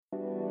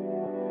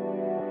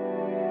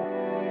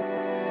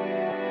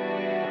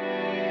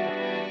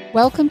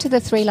Welcome to the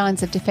Three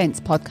Lines of Defence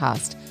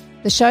podcast,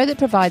 the show that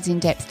provides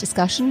in-depth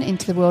discussion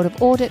into the world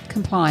of audit,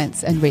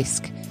 compliance and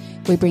risk.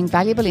 We bring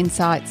valuable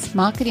insights,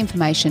 market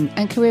information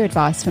and career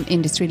advice from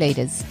industry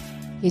leaders.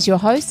 Here's your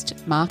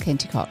host, Mark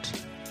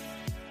Endicott.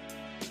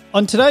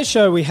 On today's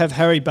show, we have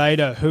Harry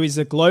Bader, who is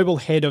the Global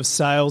Head of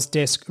Sales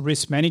Desk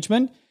Risk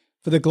Management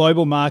for the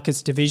Global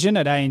Markets Division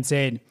at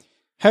ANZ.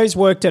 Harry's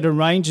worked at a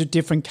range of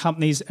different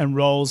companies and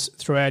roles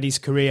throughout his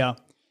career.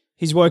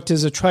 He's worked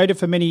as a trader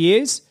for many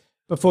years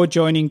before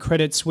joining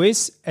Credit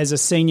Suisse as a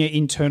Senior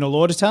Internal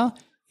Auditor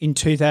in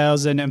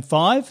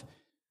 2005,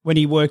 when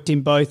he worked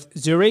in both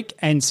Zurich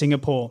and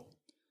Singapore.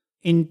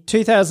 In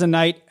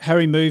 2008,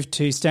 Harry moved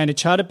to Standard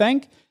Chartered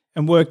Bank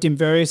and worked in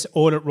various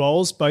audit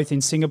roles both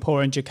in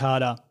Singapore and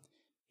Jakarta.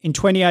 In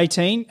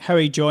 2018,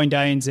 Harry joined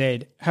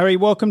ANZ. Harry,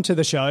 welcome to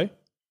the show.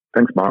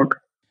 Thanks, Mark.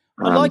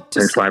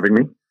 Thanks for having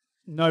me.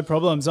 No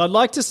problems. I'd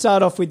like to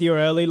start off with your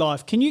early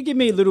life. Can you give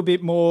me a little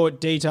bit more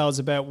details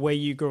about where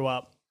you grew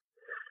up?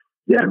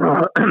 Yeah,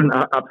 no,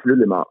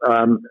 absolutely, Mark.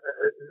 I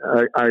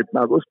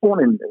was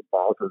born in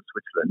Basel,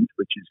 Switzerland,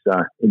 which is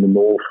in the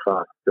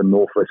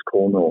northwest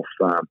corner of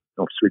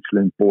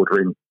Switzerland,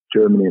 bordering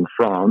Germany and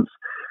France,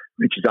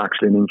 which is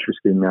actually an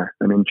interesting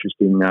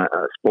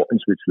spot in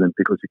Switzerland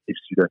because it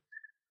gives you the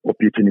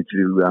opportunity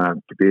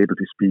to be able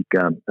to speak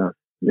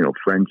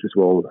French as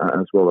well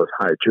as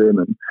High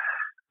German.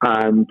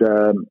 And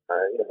I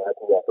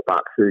grew up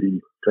about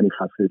 30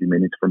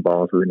 minutes from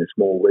Basel in a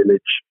small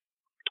village.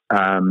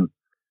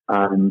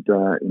 I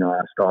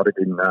started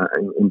in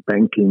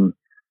banking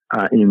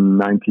in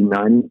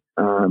 1990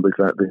 with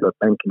a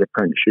banking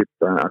apprenticeship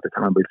at the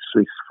time with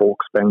Swiss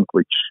Volksbank,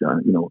 which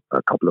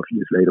a couple of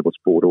years later was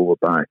bought over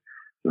by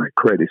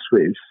Credit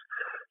Suisse.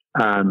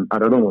 I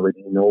don't know whether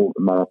you know,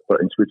 Mark, but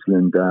in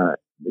Switzerland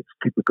it's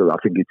typical. I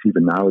think it's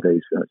even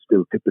nowadays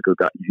still typical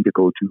that you either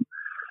go to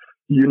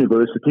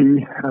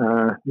university,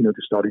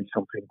 to study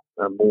something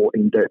more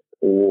in depth,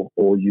 or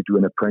you do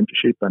an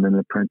apprenticeship, and an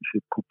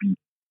apprenticeship could be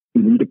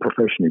in either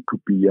profession. It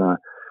could be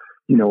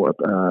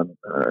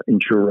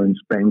insurance,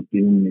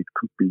 banking. It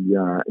could be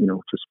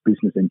just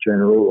business in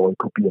general, or it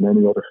could be in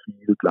any other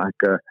field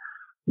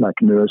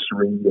like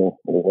nursery or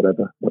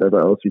whatever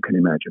else you can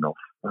imagine of.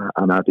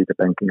 And I did a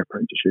banking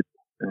apprenticeship,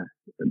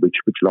 which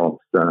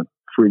lasts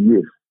 3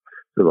 years.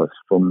 So it was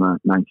from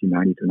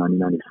 1990 to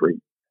 1993.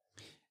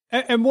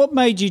 And what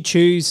made you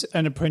choose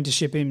an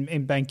apprenticeship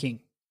in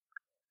banking?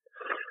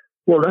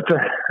 Well, that's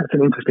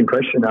an interesting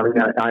question. I mean,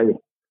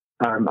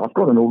 I've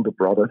got an older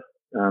brother.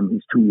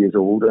 He's 2 years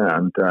older,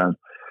 and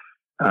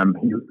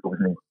he was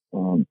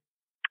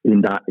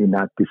in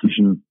that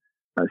decision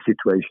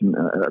situation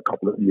a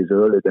couple of years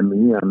earlier than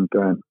me. And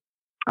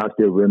I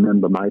still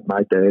remember my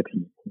dad.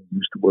 He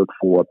used to work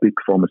for a big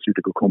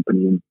pharmaceutical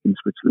company in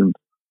Switzerland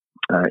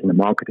in the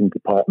marketing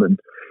department,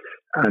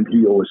 and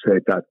he always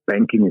said that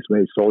banking is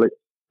very solid.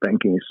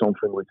 Banking is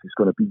something which is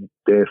going to be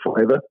there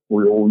forever.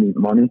 We all need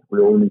money. We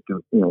all need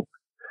to,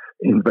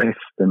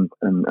 invest and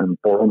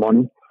borrow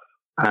money.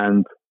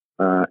 And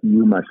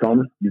you, my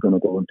son, you're going to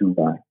go and do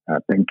a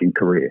banking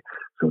career.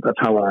 So that's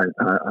how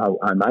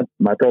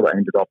my daughter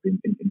ended up in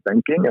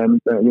banking.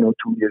 And 2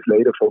 years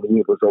later, for me,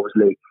 it was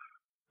obviously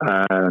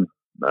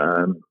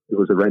it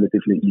was a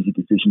relatively easy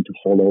decision to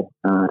follow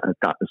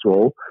that as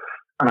well.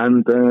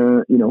 And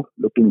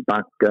looking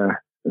back,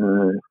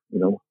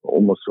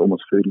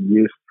 almost 30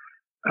 years.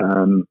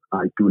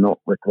 I do not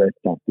regret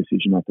that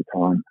decision at the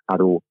time at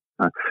all.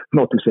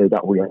 Not to say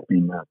that we have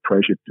been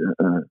pressured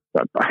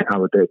by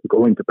our dad to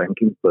go into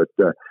banking, but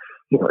it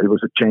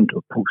was a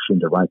gentle push in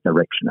the right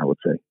direction, I would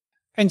say.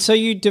 And so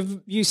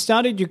you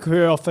started your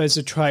career off as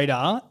a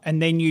trader, and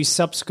then you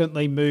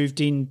subsequently moved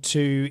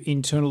into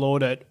internal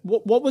audit.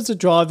 What was the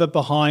driver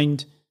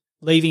behind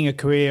leaving a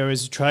career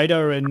as a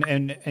trader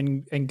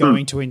and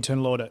going to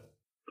internal audit?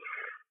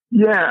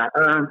 Yeah,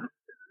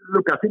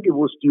 look, I think it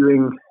was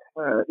during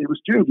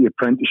the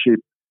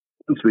apprenticeship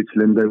in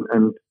Switzerland,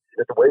 and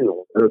the way it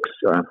works,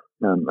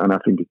 and I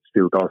think it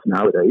still does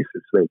nowadays.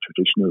 It's very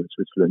traditional in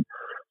Switzerland.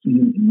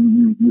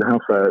 You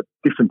have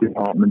different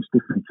departments,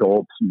 different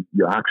jobs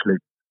you're actually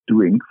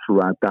doing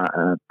throughout that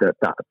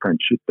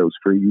apprenticeship, those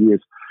 3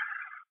 years.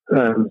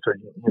 So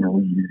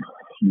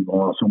you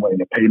are somewhere in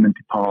the payment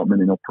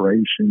department, in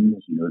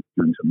operations. You're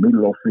doing some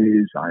middle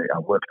office. I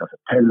worked as a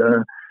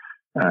teller,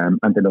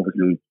 and then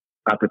obviously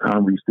at the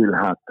time we still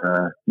had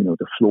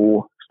the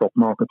floor stock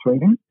market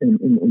trading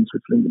in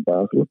Switzerland, in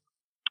Basel.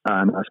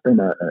 And I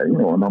spent a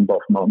number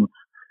of months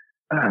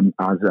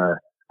as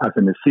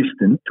an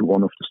assistant to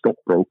one of the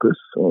stockbrokers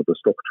or the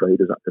stock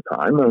traders at the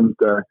time, and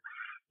I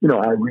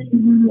really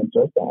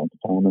enjoyed that at the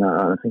time. And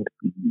I think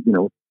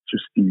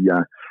just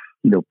the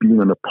being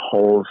on the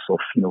pulse of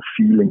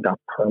feeling that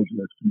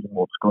pressure, feeling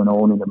what's going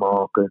on in the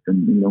market,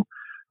 and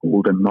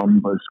all the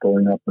numbers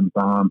going up and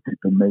down.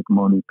 People make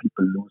money,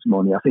 people lose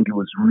money. I think it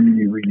was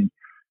really, really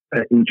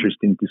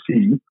interesting to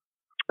see.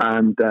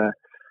 And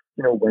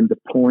when the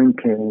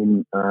point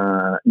came,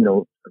 towards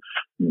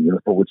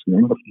the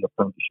end of the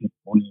apprenticeship,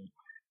 we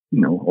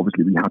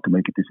obviously we had to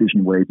make a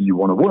decision, where do you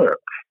want to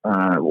work?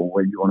 or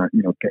where you want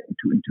to, get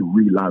into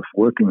real life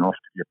working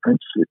after the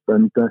apprenticeship.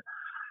 And,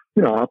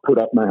 I put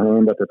up my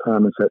hand at the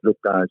time and said, look,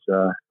 guys,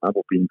 I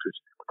would be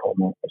interested to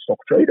become a stock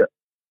trader.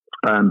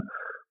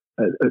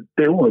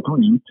 They all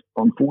agreed.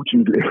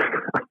 Unfortunately,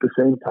 at the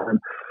same time,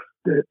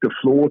 the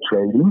floor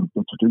trading,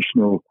 the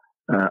traditional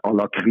à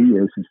la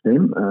grille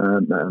system,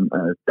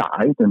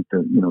 died, and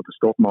the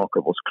stock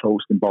market was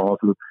closed in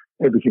Basel.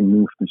 Everything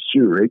moved to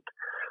Zurich,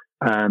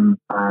 and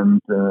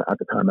at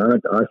the time,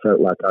 I felt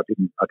like I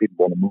didn't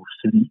want to move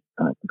city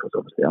because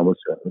obviously I was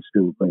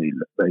still very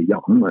very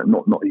young,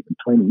 not even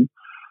 20.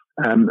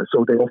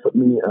 So they offered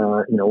me,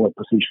 a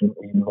position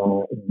in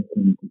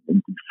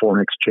the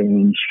foreign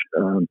exchange,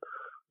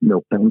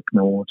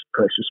 banknotes,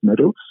 precious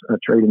metals,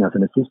 trading as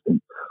an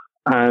assistant.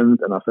 And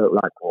I felt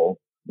like, well,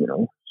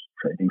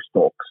 trading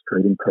stocks,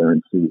 trading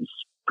currencies,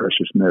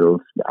 precious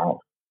metals, so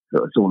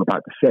it's all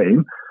about the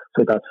same.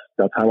 So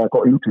that's how I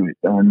got into it.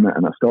 And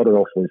I started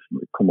off with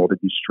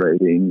commodities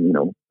trading,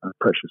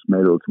 precious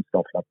metals and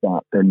stuff like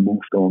that. Then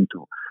moved on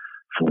to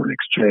foreign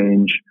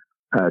exchange,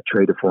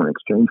 traded foreign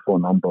exchange for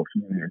a number of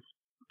years.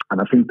 And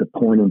I think the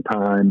point in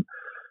time,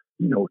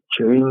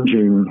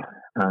 changing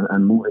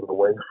and moving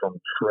away from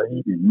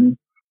trading,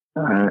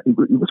 it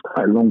was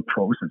quite a long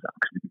process,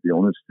 actually, to be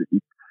honest.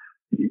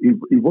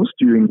 It was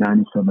during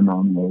 97,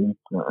 98,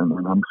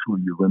 and I'm sure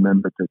you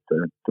remember that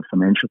the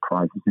financial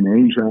crisis in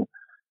Asia.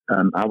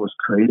 I was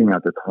trading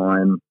at the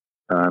time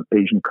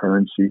Asian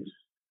currencies,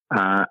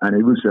 and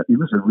it was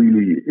a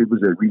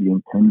really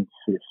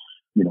intensive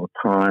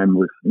time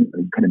with,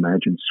 you can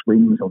imagine,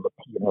 swings on the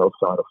P&L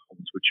side of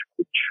things,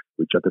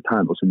 which at the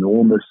time was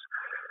enormous.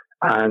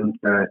 And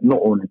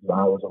not only the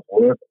hours of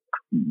work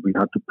we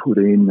had to put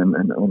in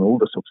and all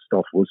the sort of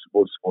stuff was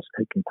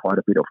taking quite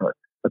a bit of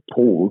a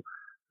toll,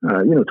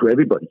 to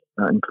everybody,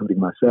 including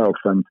myself.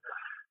 And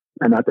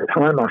at the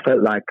time I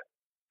felt like,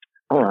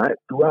 all right,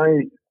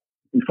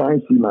 if I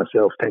see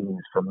myself 10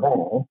 years from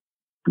now,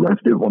 do I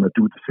still want to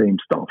do the same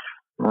stuff,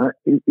 right?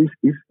 Is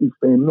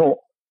there not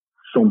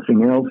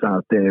something else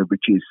out there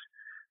which is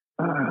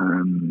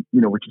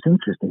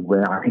interesting,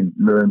 where I can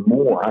learn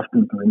more? I've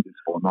been doing this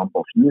for a number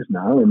of years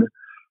now, and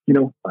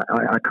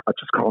I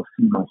just can't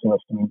see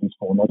myself doing this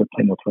for another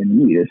 10 or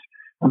 20 years.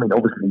 I mean,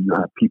 obviously you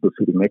have people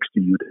sitting next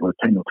to you that were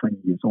 10 or 20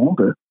 years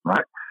older,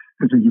 right?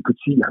 And so you could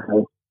see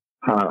how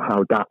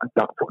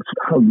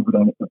you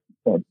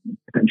would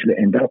potentially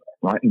end up,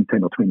 right, in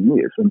 10 or 20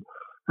 years. And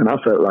I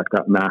felt like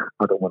that. Nah,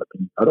 I don't want to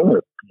be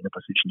in a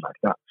position like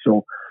that.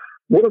 So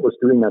what I was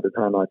doing at the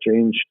time, I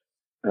changed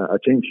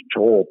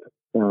job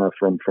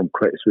from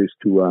Credit Suisse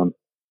to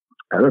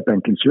Arab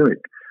Bank in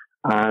Zurich,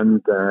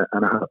 and I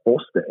had a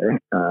boss there,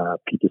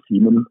 Peter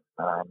Seaman.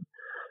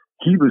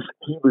 He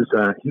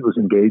was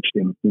engaged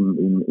in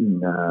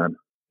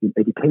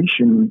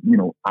education,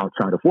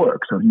 outside of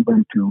work. So he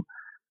went to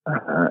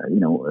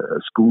a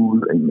school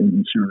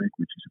in Zurich,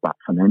 which is about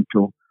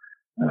financial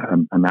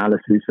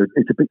analysis.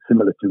 It's a bit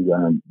similar to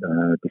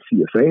the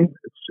CFA.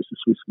 It's just a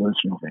Swiss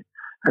version of it.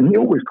 And he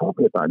always told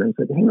me about it and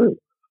said, hey,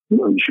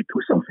 you should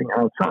do something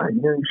outside.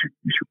 You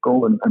should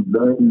go and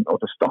learn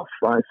other stuff,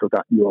 right, so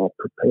that you are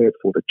prepared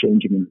for the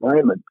changing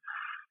environment.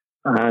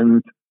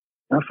 And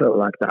I felt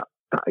like that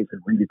is a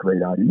really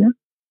great idea.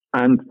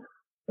 And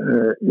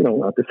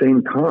at the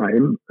same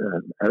time,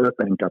 Arab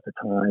Bank at the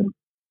time,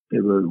 they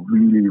were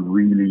really,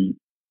 really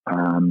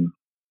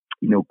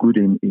good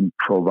in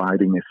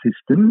providing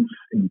assistance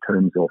in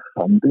terms of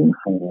funding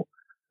for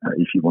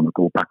if you want to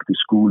go back to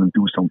school and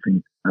do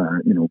something,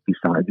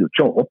 beside your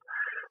job.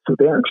 So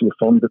they actually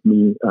funded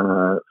me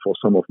for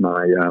some of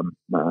my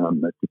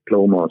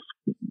diplomas,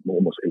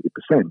 almost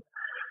 80%.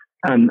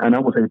 And I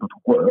was able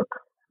to work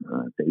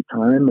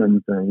daytime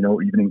and,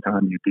 evening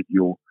time. You did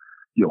your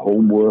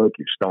homework,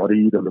 you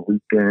studied on the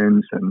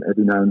weekends, and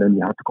every now and then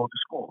you had to go to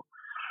school.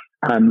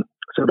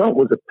 So that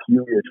was a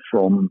period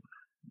from,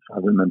 if I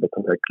remember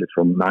correctly,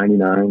 from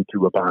 99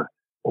 to about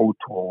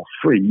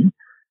 2003,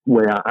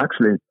 where I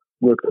actually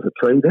worked as a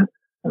trader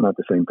and at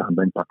the same time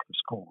went back to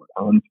school.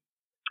 And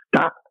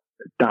that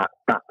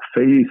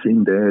phase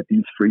in there,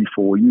 these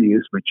 3-4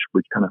 years,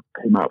 which kind of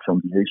came out from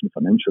the Asian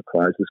financial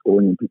crisis,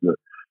 going into the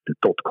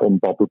dot-com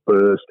bubble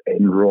burst,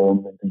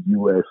 Enron in the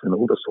US, and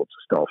all the sorts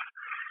of stuff,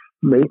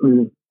 made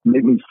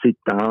me sit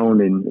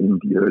down in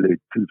the early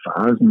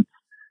 2000s and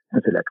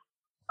say, like,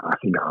 I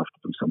think I have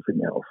to do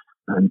something else.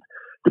 And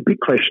the big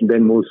question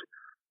then was,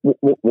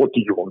 what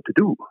do you want to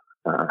do?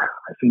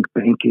 I think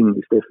banking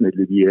is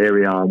definitely the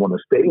area I want to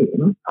stay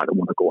in. I don't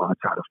want to go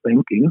outside of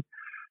banking.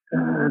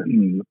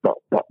 But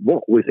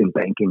what within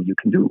banking you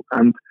can do.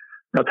 And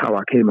that's how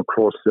I came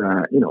across,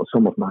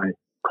 some of my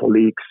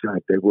colleagues,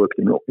 they worked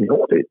in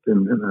audit.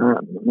 And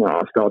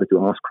I started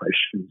to ask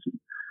questions.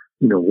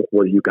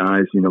 What are you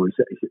guys, is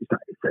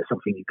there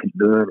something you can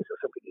learn? Is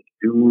there something you can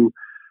do?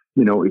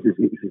 Is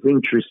this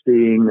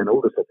interesting? And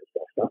all this sort of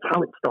stuff. That's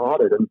how it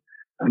started.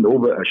 And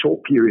over a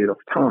short period of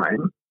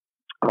time,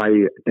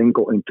 I then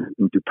got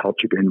into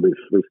touch again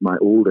with my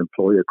old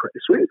employer,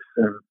 Credit Suisse.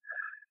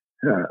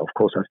 Of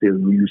course, I still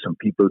knew some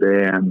people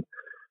there, and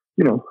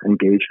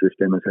engaged with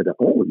them and said,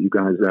 oh, you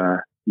guys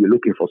you're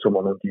looking for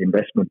someone on the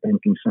investment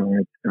banking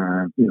side,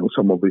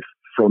 someone with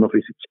front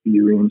office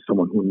experience,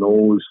 someone who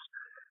knows,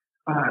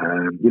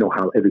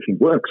 how everything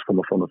works from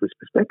a front office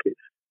perspective.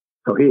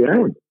 So here I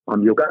am,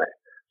 I'm your guy.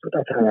 So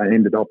that's how I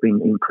ended up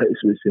in Credit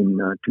Suisse in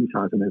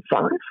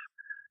 2005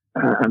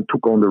 and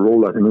took on the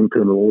role as an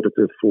internal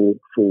auditor for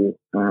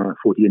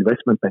the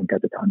investment bank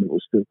at the time. It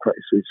was still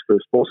Credit Suisse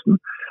First Boston.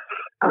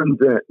 And,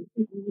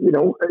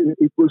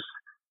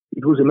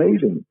 it was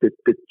amazing.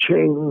 The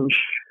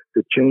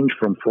change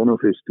from front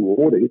office to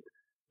audit,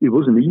 it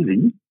wasn't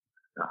easy.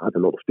 I had a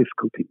lot of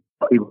difficulty,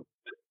 but it was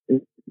a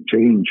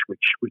change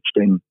which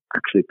then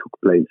actually took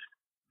place.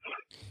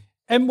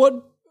 And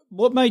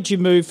what made you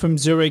move from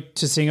Zurich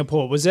to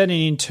Singapore? Was that an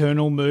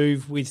internal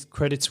move with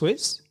Credit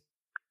Suisse?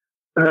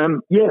 So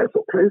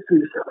Credit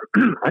Suisse,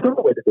 I don't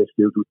know whether they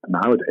still do that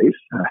nowadays.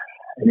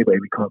 Anyway,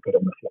 we can't get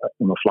on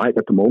a flight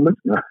at the moment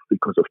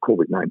because of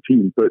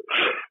COVID-19. But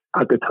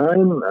at the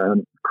time,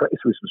 Credit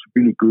Suisse was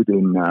really good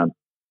in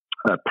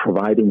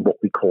providing what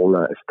we call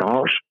a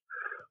stage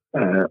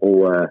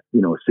or a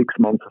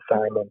 6-month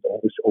assignment,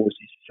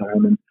 overseas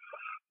assignment.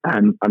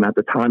 And at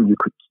the time, you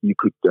could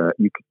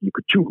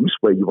choose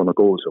where you want to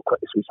go. So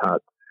Credit Suisse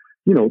had,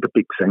 the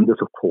big centers,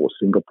 of course,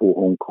 Singapore,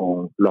 Hong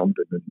Kong,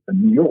 London,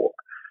 and New York.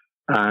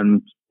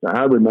 And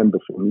I remember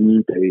for me,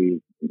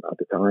 at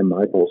the time,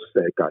 my boss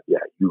said that,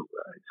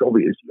 it's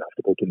obvious you have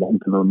to go to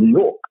London or New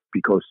York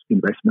because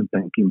investment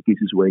banking, this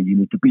is where you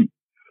need to be.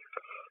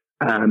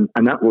 And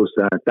that was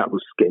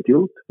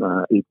scheduled.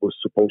 It was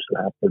supposed to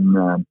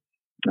happen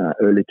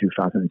early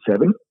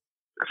 2007.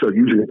 So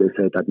usually they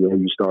said that,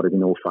 you started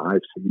in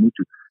 2005, so you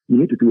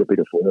need to do a bit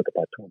of work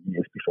about 2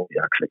 years before you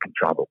actually can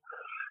travel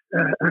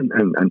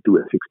and do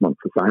a 6-month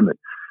assignment.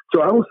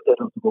 So I was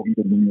scheduled to go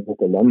either New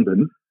York or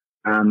London.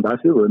 And I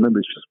still remember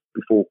it's just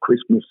before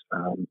Christmas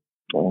on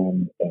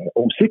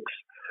 2006.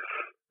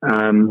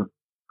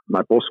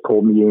 My boss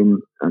called me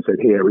in and said,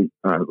 "Hey,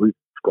 we've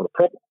got a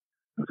problem."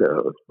 I said,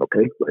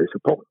 "Okay, where's the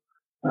problem?"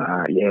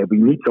 We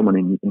need someone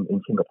in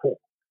Singapore.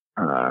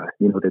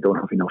 They don't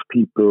have enough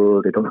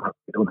people. They don't have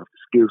the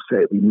skill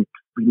set. We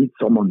need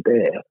someone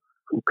there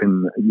who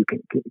can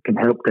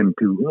help them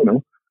to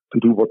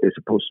do what they're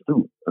supposed to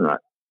do. And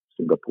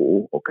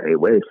Singapore, okay,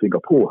 where is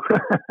Singapore?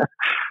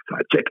 So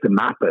I checked the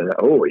map. That's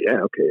a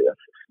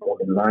small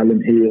little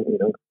island here,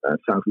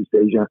 Southeast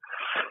Asia.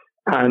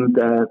 And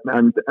I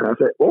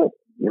said,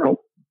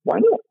 why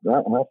not?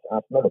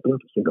 I've never been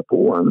to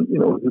Singapore, and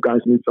you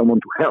guys need someone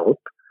to help.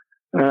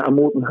 I'm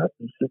more than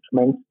happy. 6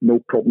 months, no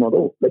problem at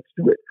all. Let's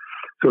do it.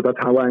 So that's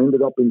how I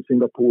ended up in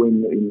Singapore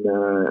in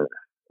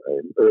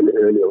early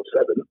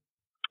 2007.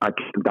 I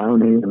came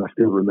down here, and I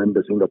still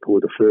remember Singapore.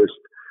 The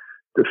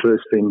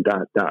first thing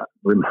that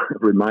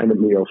reminded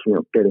me of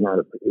getting out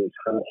of it is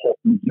how hot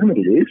and humid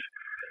it is.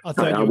 I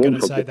thought you were going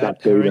to say that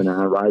day when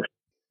I arrived.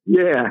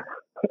 Yeah,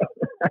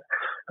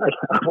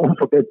 I won't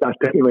forget that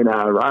day when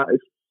I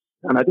arrived,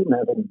 and I didn't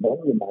have any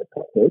money in my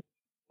pocket.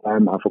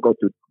 I forgot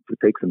to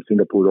take some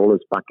Singapore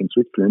dollars back in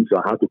Switzerland, so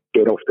I had to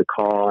get off the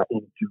car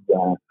into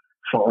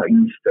Far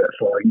East,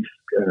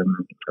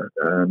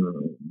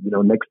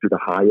 next to the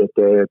Hyatt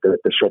there,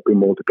 the shopping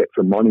mall, to get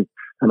some money.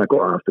 And I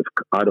got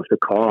out of the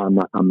car, and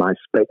my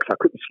specs, I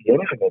couldn't see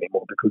anything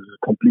anymore because it was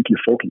completely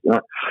foggy.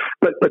 Right?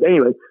 But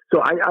anyway,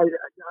 so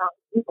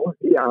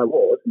here I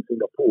was in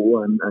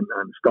Singapore and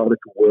started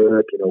to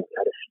work. We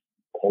had a few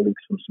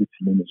colleagues from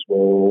Switzerland as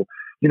well.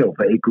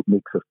 Very good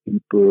mix of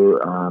people,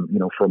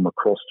 from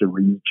across the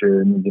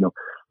region. It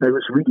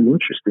was really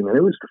interesting, and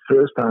it was the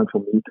first time for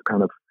me to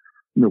kind of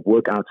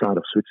work outside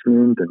of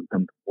Switzerland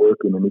and work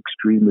in an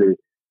extremely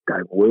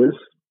diverse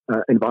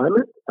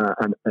environment,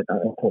 and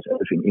of course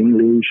everything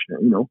English,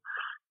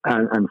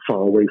 and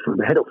far away from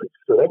the head office.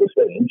 So that was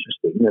very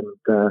interesting.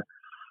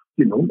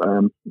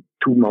 And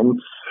 2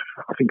 months,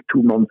 I think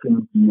 2 months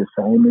in the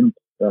assignment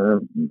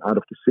out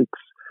of the 6.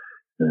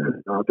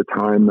 At the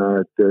time,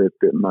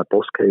 my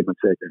boss came and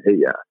said, "Hey,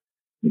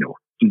 do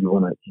you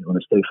want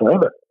to stay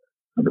forever?"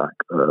 I'm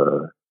like,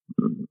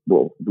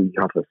 well, we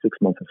have a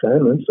 6-month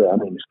assignment, so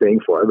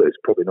staying forever is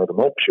probably not an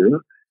option,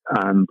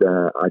 and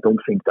I don't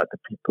think that the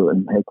people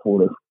in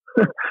headquarters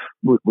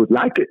would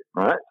like it,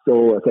 right?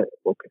 So I said,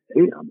 okay,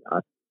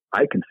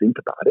 I can think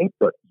about it,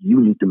 but you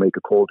need to make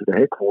a call to the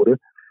headquarters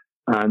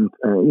and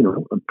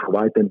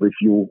provide them with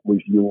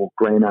your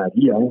grand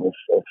idea of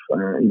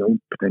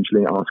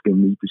potentially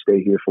asking me to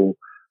stay here for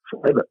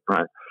forever,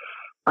 right?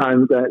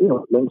 And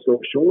long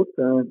story short,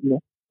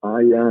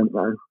 I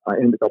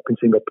ended up in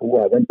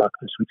Singapore. I went back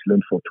to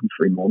Switzerland for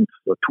 2-3 months,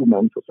 or 2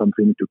 months or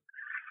something, to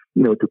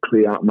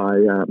clear out my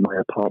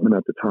apartment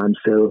at the time,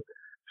 sell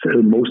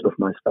most of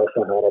my stuff I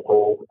had at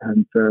home,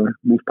 and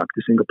move back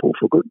to Singapore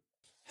for good.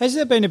 Has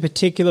there been a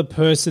particular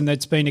person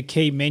that's been a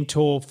key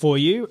mentor for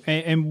you,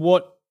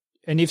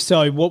 and if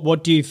so,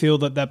 what do you feel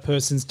that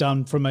person's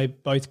done from a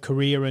both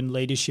career and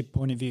leadership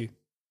point of view?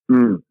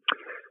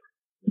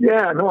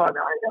 Yeah, no, I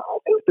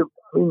think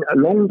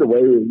along the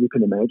way, you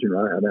can imagine,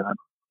 right?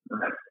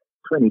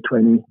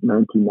 2020,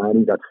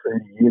 1990, that's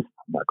 30 years.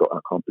 Oh my God, I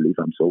can't believe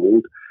I'm so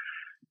old.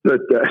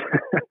 But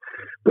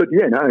but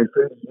yeah, now in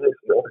 30 years,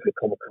 you obviously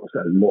come across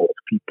a lot of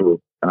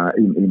people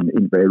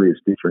in various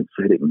different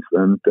settings,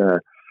 and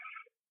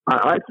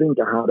I think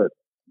I had a,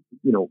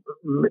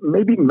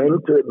 maybe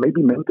mentor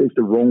is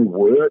the wrong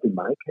word in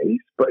my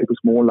case, but it was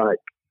more like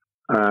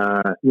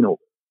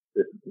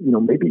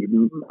maybe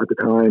at the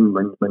time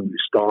when you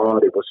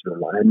start, it was your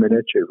line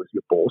manager, it was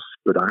your boss,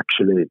 but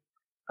actually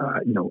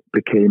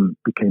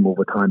became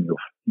over time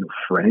your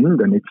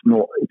friend, and it's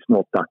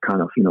not that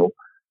kind of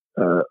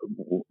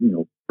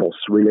boss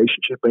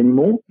relationship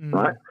anymore,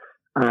 right?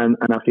 And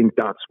I think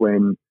that's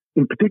when,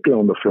 in particular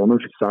on the front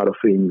office side of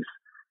things,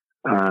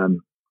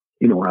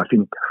 I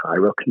think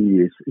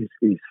hierarchy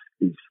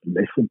is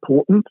less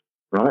important,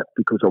 right?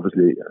 Because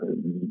obviously,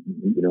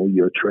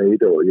 you're a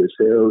trader or you're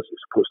sales,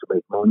 you're supposed to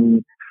make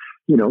money,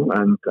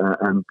 and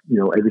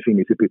everything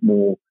is a bit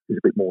more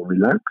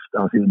relaxed.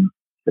 I think,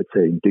 let's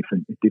say, in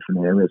different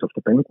areas of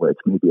the bank where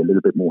it's maybe a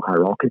little bit more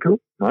hierarchical,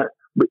 right?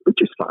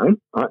 Which is fine,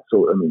 right?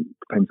 So it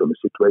depends on the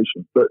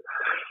situation. But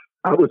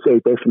I would say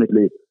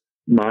definitely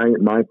my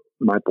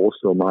boss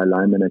or my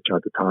line manager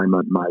at the time,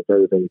 and my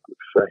very, very good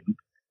friend,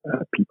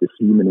 Peter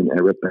Seaman in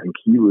Arab Bank,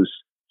 he was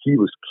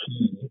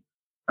key,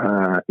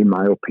 in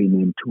my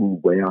opinion, to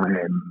where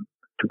I am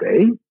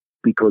today.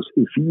 Because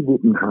if he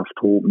wouldn't have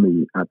told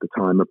me at the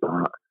time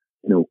about,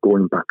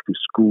 going back to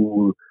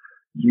school,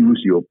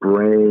 use your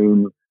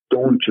brain,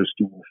 don't just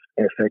do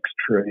FX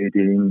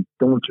trading,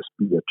 don't just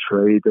be a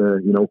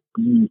trader,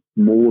 be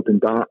more than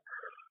that.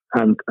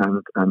 And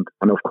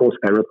of course,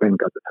 Arab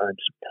Bank at the time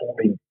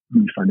supporting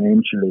me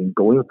financially and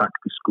going back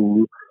to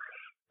school.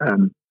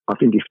 I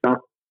think if that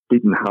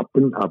didn't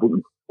happen,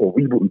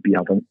 we wouldn't be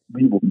having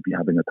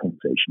a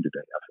conversation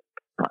today, I think.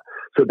 Right.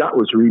 So that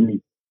was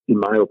really, in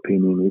my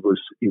opinion,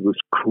 it was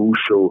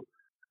crucial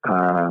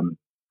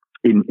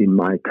in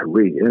my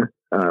career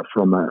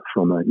from a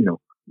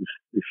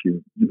if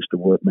you use the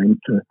word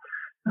mentor.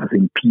 I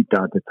think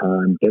Peter at the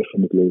time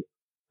definitely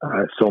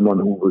someone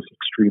who was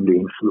extremely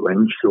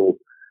influential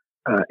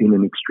in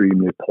an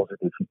extremely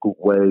positive and good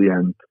way.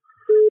 And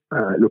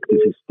look,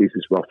 this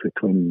is roughly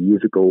 20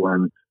 years ago,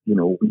 and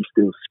we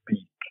still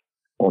speak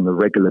on a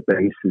regular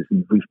basis,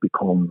 and we've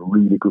become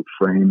really good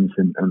friends.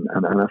 And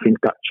I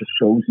think that just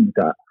shows you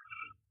that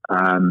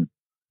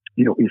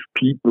if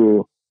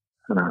people,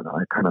 and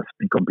I kind of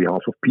speak on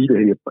behalf of Peter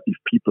here, but if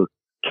people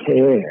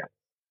care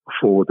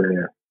for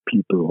their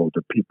people or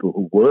the people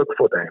who work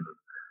for them,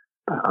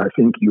 I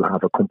think you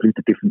have a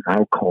completely different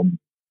outcome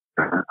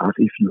as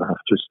if you have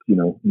just,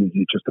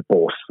 you're just a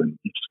boss and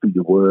you just do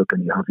your work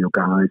and you have your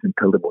guys and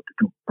tell them what to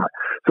do. Right?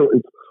 So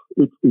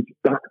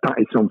that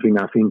is something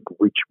I think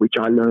which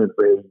I learned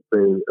very,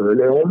 very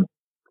early on,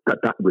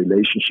 that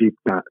relationship,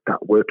 that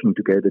working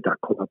together, that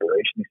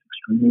collaboration is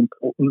extremely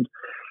important.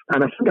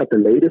 And I think at the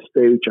later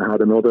stage, I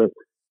had another,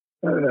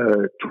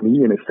 to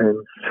me, in a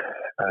sense,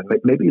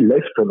 maybe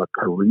less from a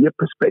career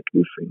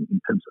perspective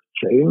in terms of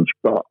change,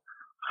 but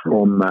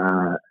from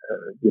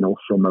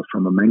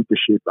from a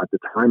mentorship. At the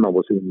time, I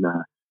was in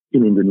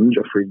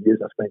Indonesia for years.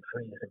 I spent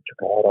 3 years in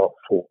Jakarta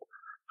for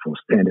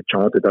Standard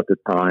Chartered at the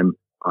time.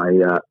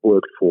 I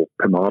worked for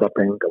Permata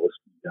Bank. I was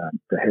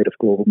the head of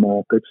global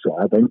markets, so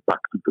I went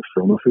back to the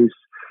front office.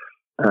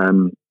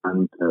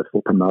 And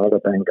for Permata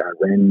Bank, I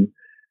ran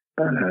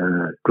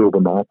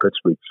global markets,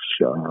 which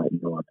at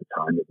the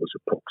time it was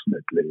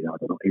approximately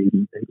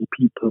 80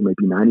 people,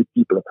 maybe 90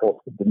 people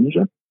across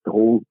Indonesia, the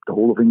whole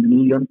of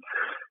Indonesia.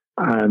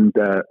 And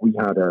we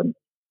had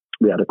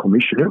a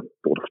commissioner,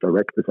 board of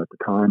directors at the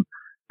time,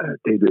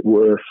 David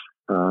Worth,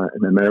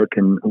 an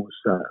American who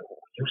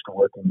used to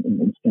work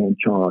in Standard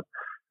Chartered,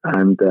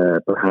 and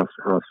but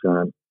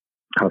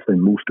has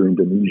then moved to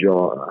Indonesia,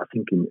 I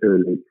think in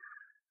early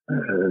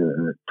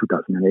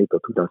 2008 or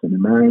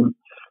 2009,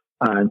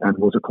 and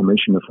was a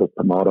commissioner for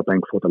Permata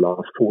Bank for the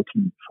last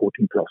 14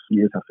 plus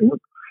years, I think.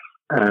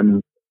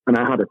 And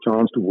I had a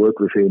chance to work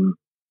with him,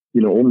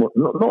 almost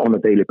not on a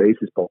daily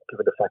basis, but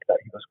given the fact that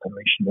he was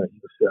commissioner, he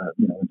was,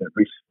 in the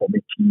risk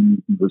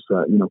committee, he was,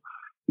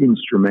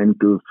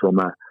 instrumental from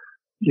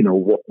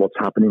what's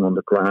happening on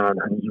the ground,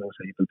 and he was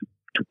able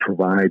to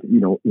provide,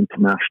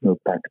 international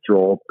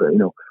backdrop,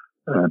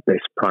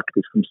 best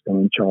practice from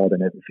Standard Chartered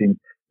and everything,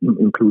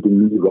 including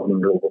me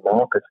running global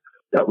markets.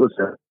 That was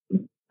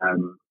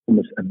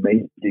almost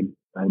amazing,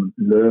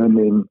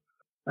 learning,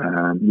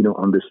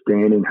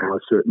 understanding how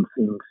certain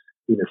things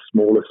in a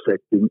smaller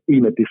setting,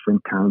 in a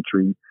different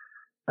country,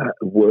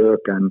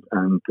 work. And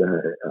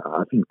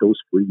I think those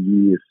 3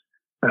 years,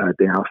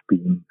 they have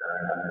been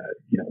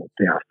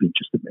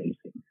just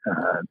amazing.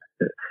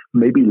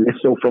 Maybe less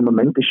so from a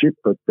mentorship,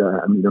 but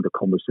the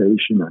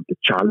conversation and the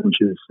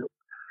challenges,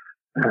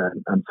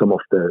 and some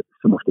of the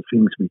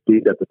things we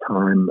did at the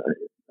time,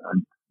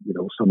 and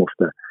some of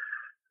the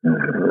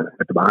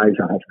advice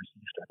I have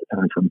received at the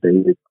time from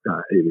David,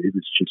 it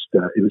was just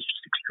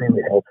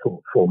extremely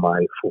helpful for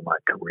my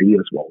career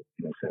as well,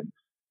 in a sense.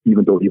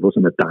 Even though he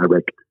wasn't a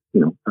direct,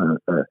 he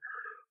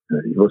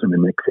wasn't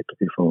an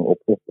executive or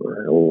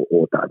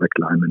direct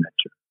line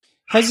manager.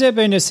 Has there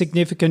been a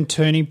significant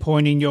turning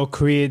point in your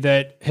career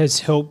that has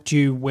helped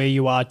you where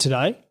you are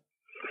today?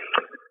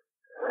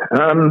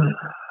 I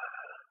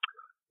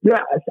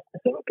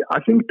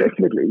think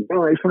definitely.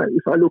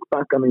 If I look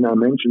back, I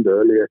mentioned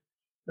earlier,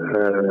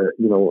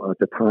 at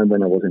the time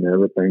when I was in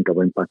Aerobank, I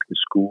went back to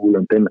school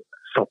and then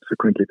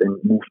subsequently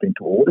moved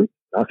into audit.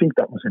 I think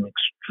that was an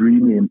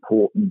extremely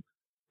important,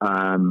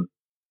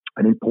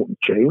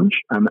 change,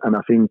 and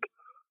I think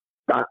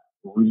that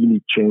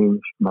really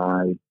changed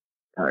my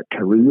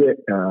career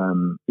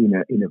in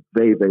a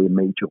very, very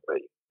major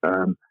way.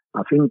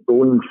 I think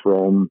going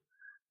from,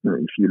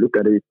 if you look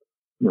at it,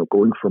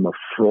 going from a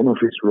front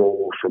office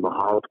role, from a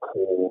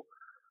hardcore,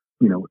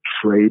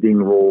 trading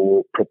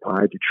role,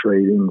 proprietary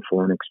trading,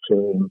 foreign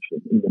exchange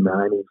in the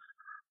 90s,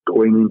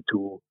 going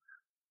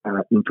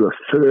into a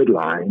third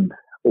line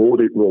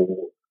audit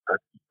role, a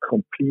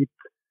complete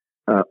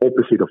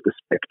opposite of the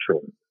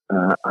spectrum.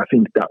 I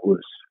think that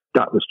was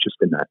just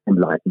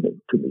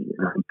enlightening to me.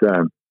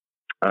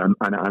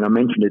 And I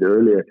mentioned it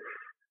earlier.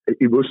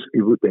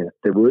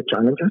 There were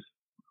challenges.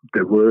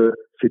 There were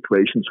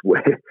situations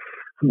where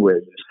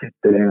you sit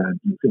there and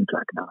you think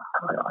like, no,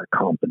 I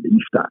can't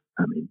believe that.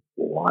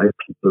 Why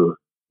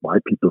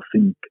people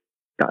think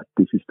that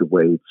this is the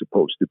way it's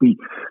supposed to be.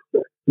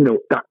 But,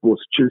 that was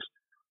just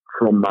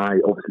from my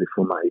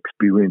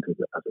experience as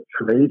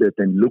a trader,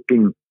 then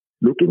looking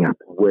at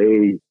the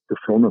way the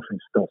front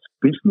office does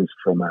business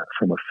from a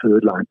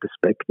third line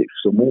perspective.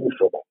 So more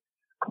from a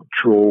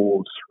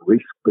controls,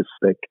 risk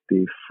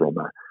perspective, from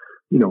a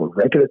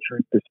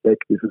regulatory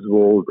perspective as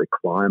well,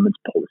 requirements,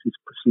 policies,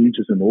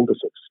 procedures, and all this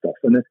sort of stuff.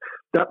 And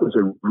that was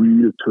a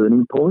real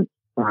turning point.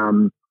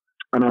 And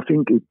I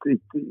think it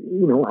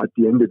at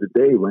the end of the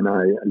day, when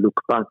I look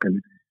back,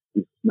 and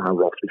it's now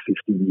roughly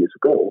 15 years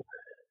ago,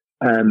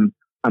 and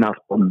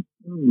I've done,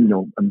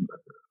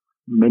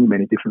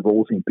 many different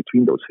roles in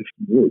between those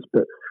 15 years.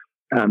 But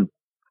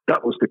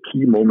that was the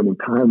key moment in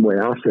time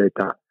where I said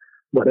that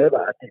whatever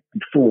I did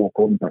before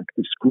going back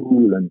to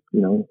school and,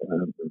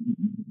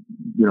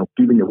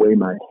 giving away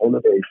my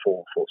holiday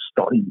for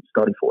study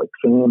for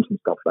exams and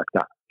stuff like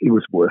that, it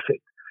was worth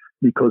it.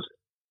 Because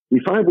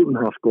if I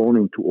wouldn't have gone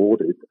into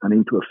audit and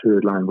into a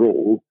third line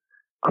role,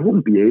 I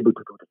wouldn't be able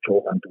to do the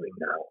job I'm doing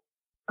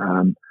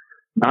now.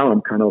 Now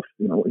I'm kind of,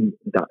 in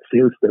that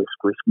sales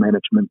desk risk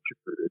management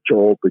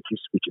job, which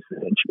is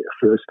essentially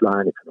a first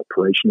line. It's an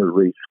operational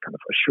risk kind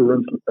of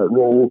assurance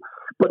role,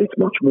 but it's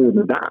much more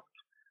than that.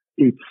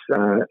 It's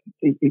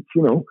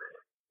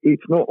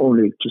not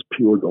only just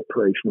purely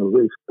operational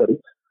risk, but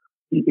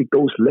it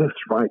goes left,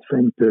 right,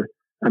 center,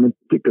 and in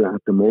particular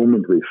at the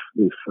moment with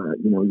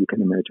you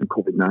can imagine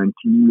COVID-19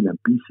 and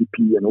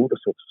BCP and all the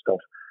sorts of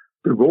stuff,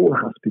 the role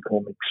has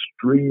become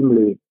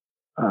extremely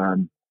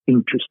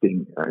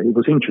interesting. It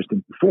was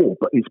interesting before,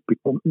 but it's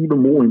become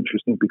even more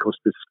interesting because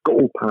the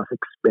scope has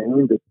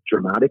expanded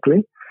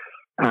dramatically.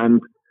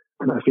 And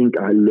I think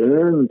I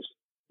learned,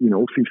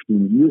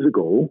 15 years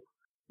ago,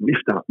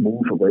 with that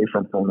move away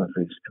from front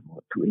office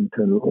to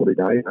internal audit,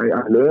 I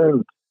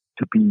learned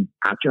to be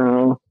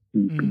agile,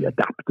 to be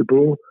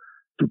adaptable,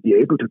 to be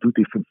able to do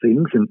different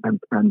things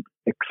and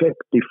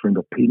accept different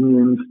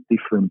opinions,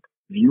 different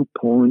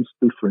viewpoints,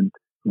 different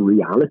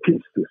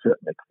realities to a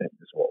certain extent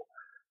as well.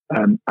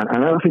 And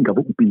I think I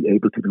wouldn't be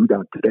able to do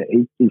that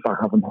today if I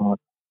haven't had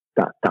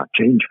that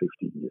change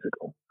 15 years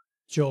ago.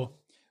 Sure.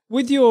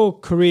 With your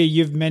career,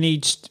 you've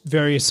managed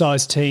various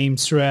size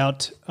teams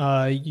throughout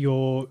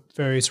your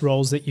various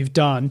roles that you've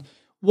done.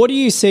 What do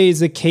you see as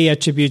the key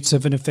attributes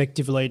of an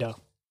effective leader?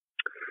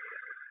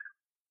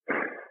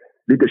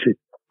 Leadership.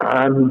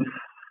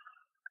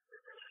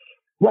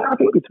 Well, I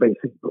think it's very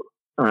simple.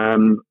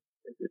 And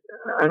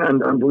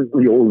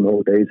we all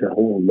know there's a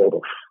whole lot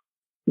of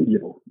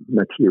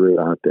material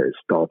out there,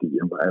 study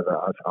and whatever.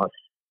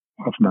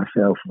 I've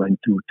myself went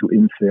to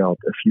INSEAD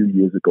a few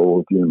years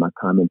ago during my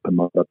time in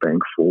Permata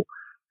Bank for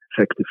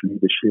effective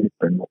leadership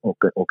and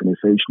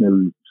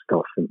organizational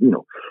stuff, and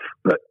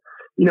but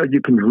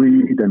you can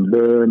read and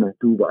learn and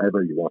do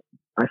whatever you want.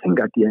 I think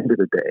at the end of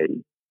the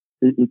day,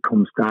 it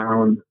comes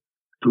down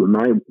to, in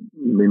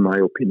my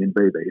opinion,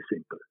 very, very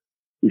simple.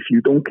 If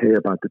you don't care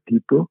about the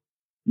people,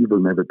 you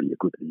will never be a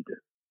good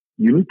leader.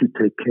 You need to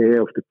take care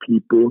of the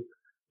people,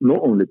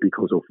 not only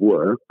because of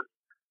work,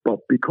 but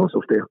because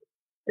of their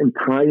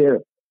entire,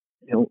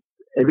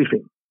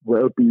 everything,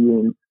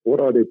 well-being. What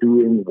are they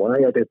doing?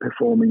 Why are they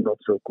performing not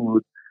so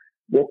good?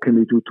 What can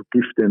we do to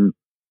give them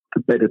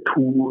better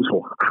tools,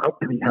 or how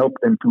can we help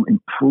them to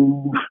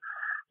improve?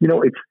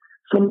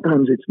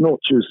 Sometimes it's not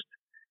just,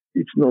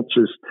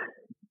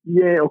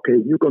 yeah, okay,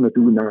 you're going to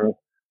do now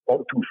 1,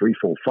 2, 3,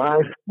 4,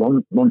 5.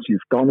 Once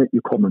you've done it,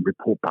 you come and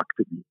report back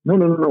to me.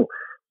 No.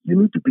 You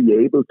need to be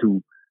able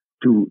to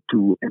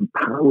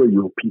empower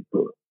your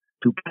people,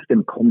 to give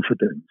them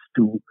confidence,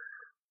 to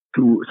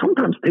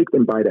sometimes take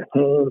them by the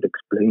hand,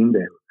 explain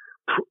them,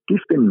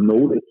 give them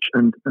knowledge.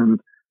 And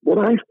what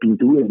I've been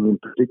doing in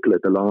particular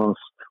the last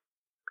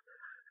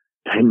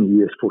 10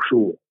 years for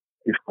sure,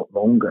 if not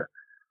longer,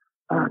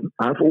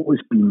 I've always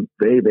been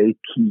very, very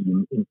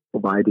keen in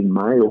providing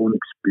my own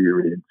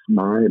experience,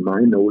 my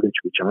knowledge,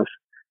 which I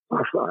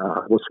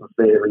was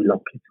very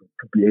lucky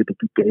to be able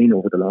to gain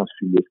over the last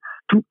few years,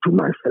 to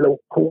my fellow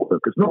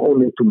co-workers, not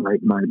only to my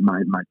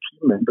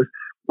team members,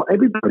 but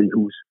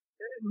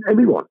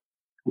everyone,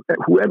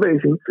 whoever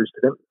is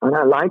interested. And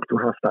I like to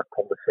have that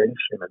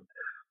conversation.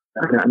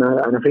 And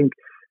I think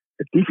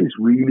this is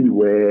really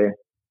where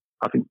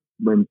I think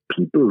when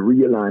people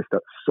realize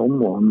that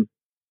someone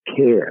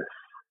cares,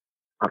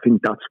 I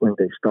think that's when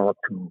they start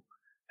to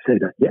say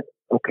that, yeah,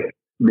 okay,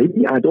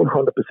 maybe I don't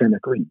 100%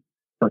 agree,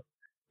 but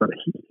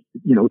he,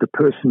 the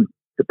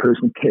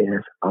person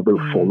cares. I will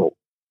follow,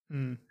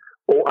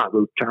 or I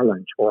will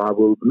challenge, or I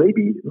will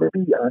maybe I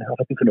have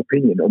a different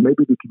opinion, or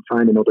maybe we can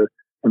find another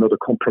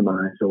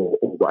compromise, or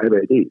whatever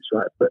it is,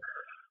 right? But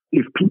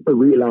if people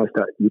realize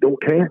that you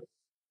don't care,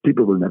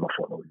 people will never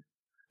follow you.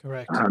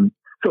 Correct.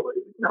 So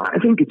I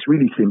think it's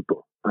really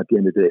simple at the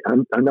end of the day,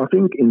 and I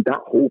think in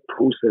that whole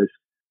process,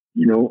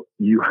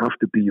 you have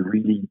to be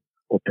really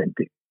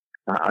authentic.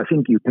 I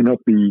think you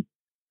cannot be.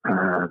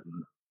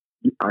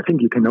 I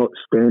think you cannot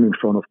stand in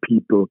front of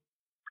people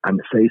and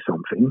say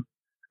something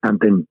and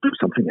then do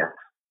something else.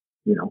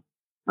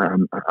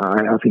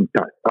 I think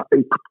that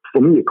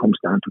for me it comes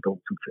down to those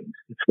two things.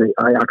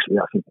 I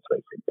think it's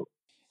very simple.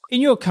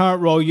 In your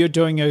current role, you're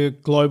doing a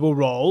global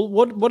role.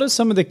 What are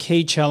some of the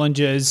key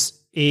challenges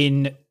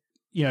in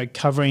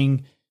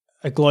covering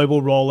a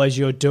global role as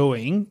you're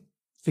doing?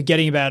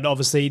 Forgetting about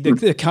obviously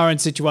the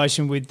current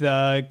situation with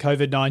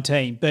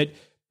COVID-19, but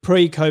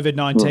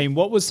pre-COVID-19,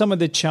 what were some of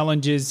the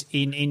challenges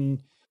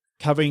in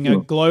covering a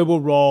global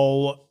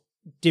role,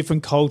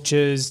 different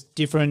cultures,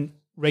 different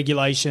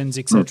regulations,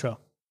 etc.?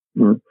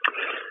 It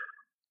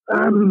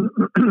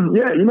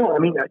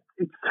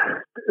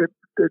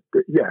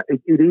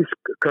is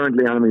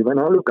currently. I mean, when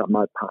I look at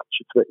my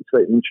patch, it's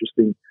very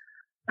interesting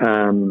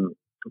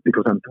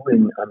because I'm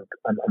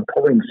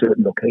covering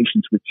certain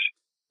locations which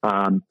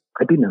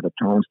I didn't have a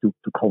chance to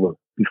cover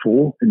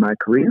before in my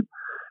career.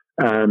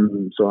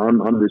 So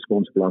I'm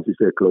responsible, as you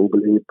said,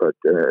 globally, but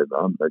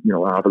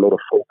I have a lot of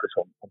focus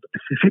on the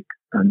Pacific,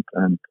 and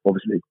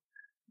obviously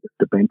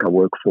the bank I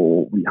work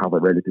for, we have a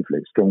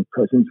relatively strong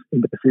presence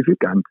in the Pacific,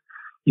 and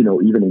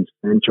even in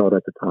Stanchart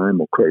at the time,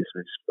 or Credit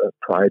Suisse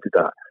prior to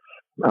that,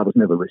 I was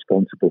never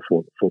responsible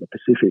for the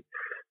Pacific,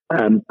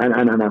 and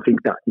I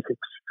think that is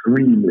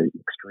extremely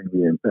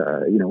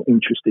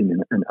interesting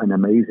and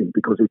amazing,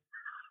 because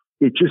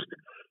it just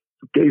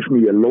gave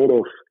me a lot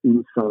of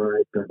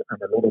insight and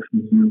a lot of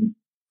new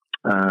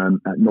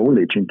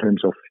knowledge in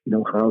terms of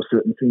how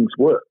certain things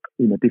work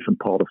in a different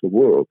part of the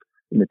world,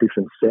 in a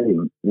different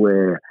setting,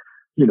 where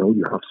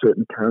you have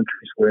certain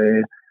countries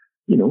where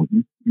you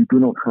do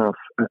not have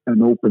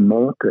an open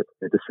market,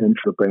 where the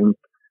central bank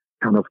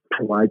kind of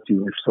provides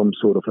you with some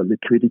sort of a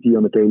liquidity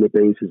on a daily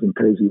basis and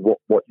tells you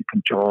what you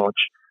can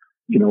charge,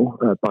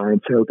 buy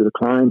and sell to the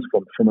clients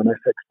from an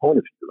FX point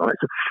of view, right?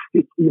 So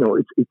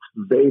it's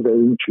very,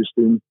 very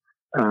interesting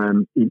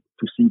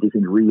to see this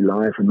in real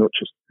life, and not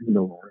just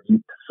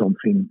read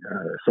something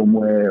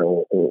somewhere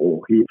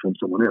or hear from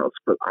someone else,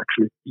 but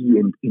actually be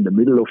in the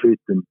middle of it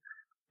and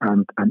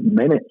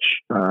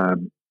manage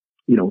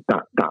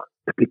that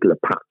particular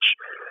patch.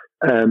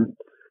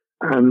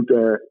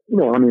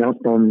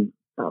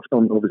 I've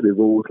done obviously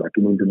roles like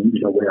in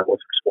Indonesia, where I was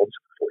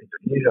responsible for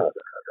Indonesia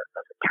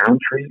as a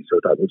country, so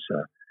that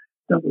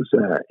was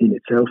in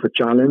itself a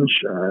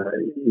challenge,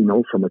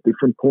 from a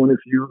different point of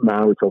view.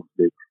 Now it's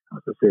obviously,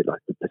 as I said,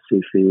 like the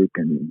Pacific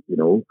and,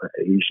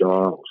 Asia,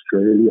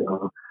 Australia,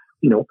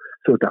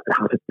 so that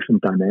has a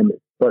different dynamic.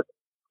 But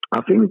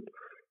I think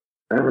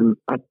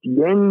at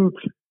the end,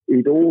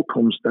 it all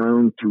comes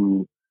down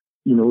to,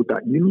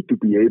 that you need to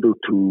be able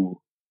to,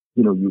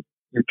 you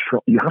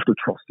have to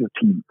trust your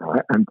team,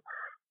 right? And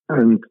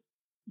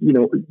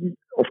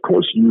of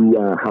course, you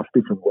have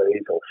different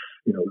ways of,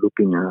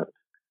 looking at,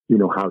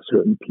 how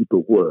certain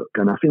people work.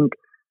 And I think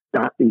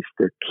that is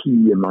the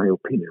key, in my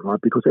opinion, right?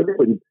 Because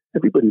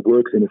everybody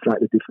works in a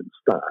slightly different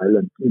style.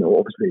 And,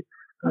 obviously,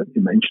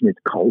 you mentioned it,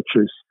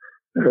 cultures.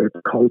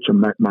 The culture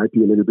might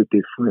be a little bit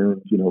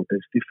different.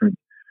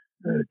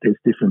 There's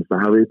different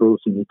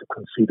variables you need to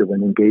consider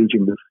when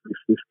engaging with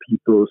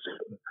people.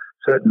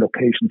 Certain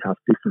locations have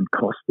different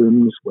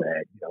customs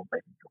where,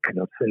 maybe you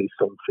cannot say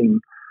something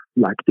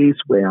like this,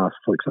 whereas,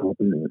 for example,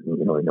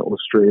 in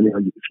Australia,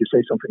 if you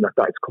say something like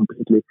that, it's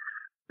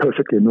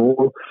perfectly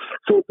normal.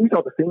 So these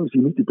are the things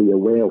you need to be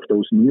aware of,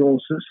 those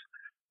nuances,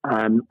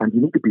 and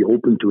you need to be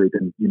open to it,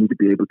 and you need to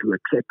be able to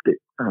accept it.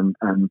 And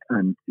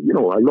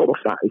a lot of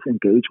that is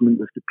engagement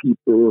with the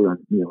people, and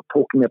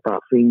talking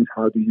about things.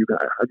 How do you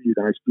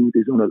guys do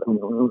this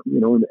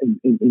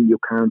in your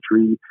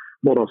country?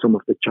 What are some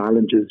of the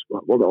challenges?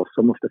 What are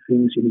some of the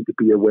things you need to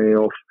be aware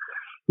of?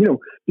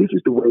 This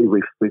is the way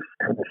with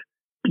kind of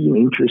being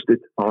interested,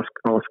 ask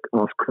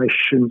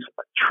questions,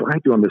 try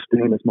to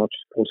understand as much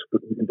as possible,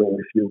 even though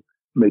if you're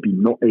maybe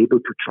not able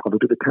to travel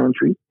to the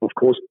country. Of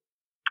course,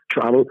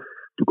 travel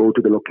to go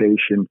to the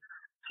location,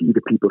 see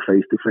the people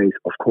face to face,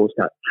 of course,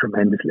 that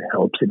tremendously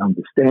helps in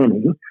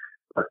understanding.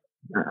 But,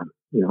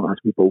 as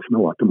we both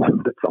know at the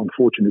moment, that's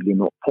unfortunately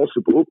not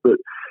possible. But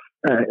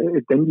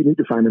then you need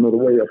to find another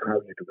way of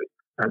how you do it.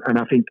 And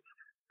I think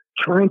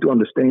trying to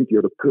understand the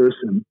other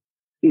person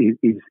is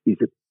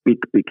a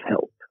big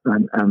help.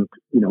 And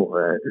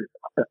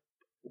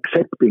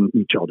accepting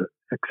each other,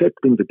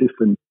 accepting the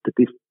different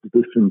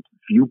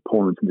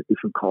viewpoints and the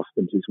different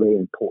customs is very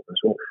important.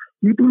 So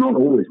you do not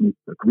always need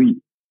to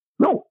agree.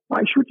 No,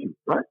 why should you,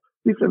 right?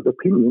 Different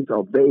opinions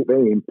are very,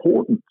 very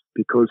important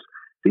because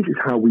this is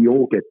how we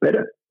all get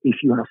better.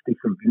 If you have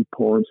different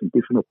viewpoints and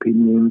different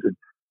opinions, and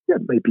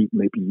maybe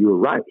you're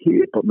right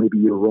here, but maybe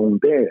you're wrong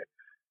there.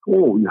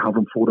 Oh, you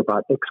haven't thought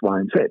about X, Y,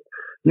 and Z.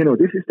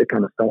 This is the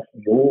kind of stuff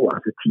we all,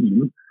 as a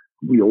team,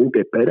 we all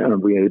get better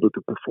and we're able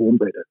to perform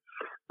better.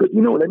 But,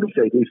 let me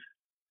say this.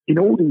 In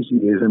all these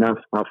years, and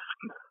I've as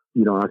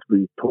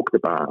we talked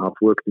about,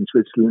 I've worked in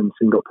Switzerland,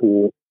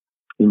 Singapore,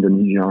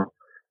 Indonesia.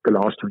 The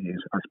last 2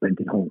 years I spent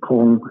in Hong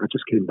Kong. I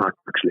just came back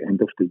actually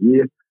end of the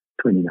year,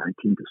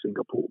 2019, to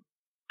Singapore.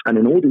 And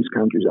in all these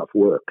countries I've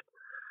worked,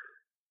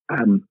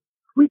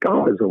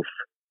 regardless of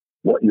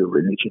what your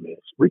religion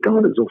is,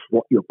 regardless of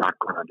what your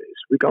background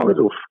is, regardless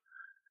of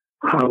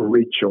how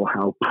rich or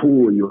how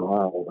poor you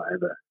are or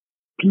whatever,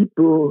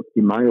 people,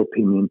 in my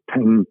opinion,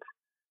 tend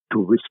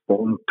to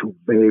respond to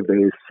very,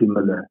 very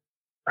similar,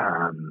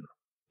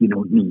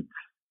 needs.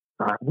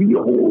 We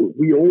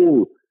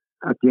all,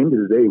 at the end of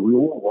the day, we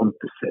all want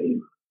the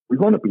same. We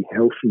want to be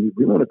healthy.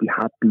 We want to be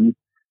happy.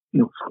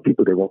 Some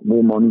people, they want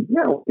more money.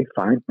 Yeah, okay,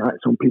 fine. Right?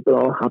 Some people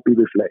are happy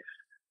with less.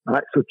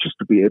 Right? So just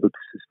to be able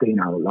to sustain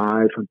our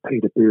life and pay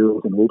the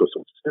bills and all those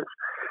sorts of stuff.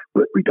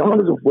 But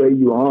regardless of where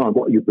you are and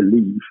what you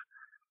believe,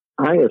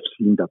 I have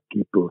seen that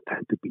people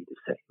tend to be the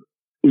same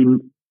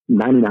in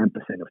 99%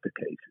 of the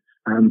cases.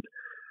 And,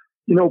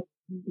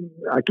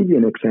 I'll give you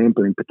an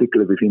example in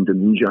particular with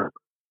Indonesia.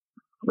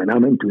 When I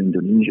went to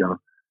Indonesia,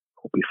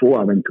 or before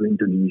I went to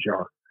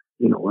Indonesia,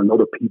 a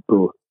lot of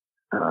people,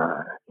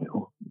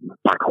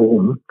 back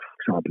home,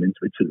 for example, in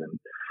Switzerland,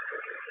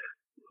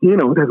 they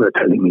were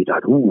telling me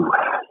that,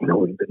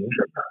 Indonesia, you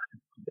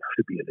have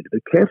to be a little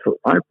bit careful,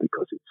 right?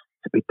 Because it's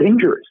a bit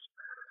dangerous.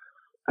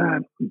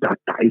 That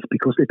is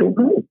because they don't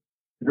know,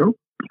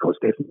 because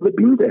they've never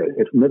been there.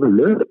 They've never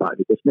learned about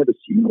it. They've never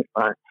seen it,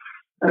 right?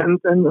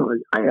 And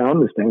I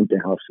understand they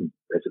have some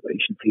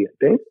reservations here and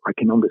there. I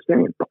can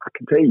understand. But I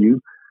can tell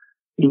you,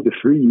 in the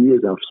 3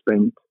 years I've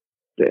spent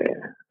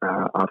there,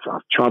 I've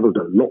traveled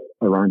a lot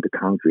around the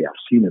country. I've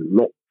seen a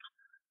lot,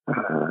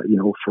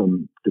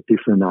 from the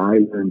different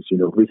islands,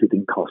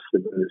 visiting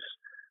customers,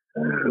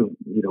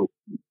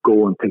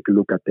 go and take a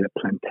look at their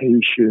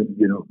plantation,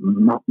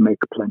 nutmeg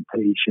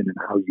plantation, and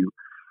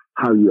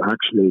how you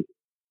actually,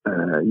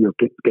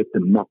 get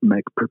the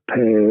nutmeg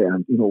prepared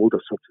and, all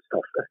the sorts of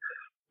stuff there.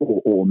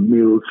 Or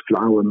mills,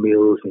 flour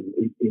mills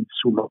in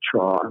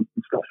Sumatra and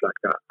stuff like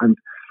that. And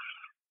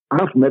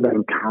I've never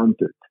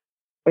encountered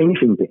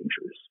anything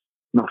dangerous,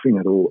 nothing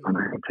at all. And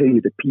I can tell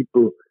you the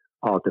people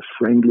are the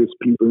friendliest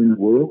people in the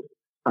world.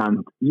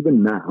 And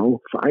even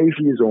now, 5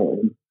 years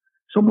on,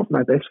 some of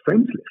my best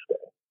friends live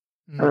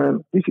there.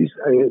 This is,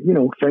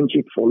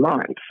 friendship for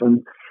life.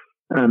 And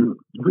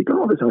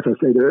regardless, as I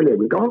said earlier,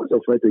 regardless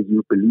of whether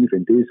you believe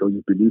in this or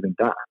you believe in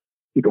that,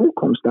 it all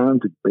comes down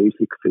to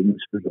basic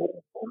things we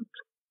all want.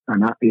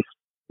 And that is,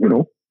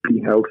 be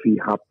healthy,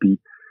 happy,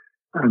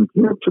 and,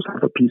 just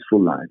have a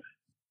peaceful life.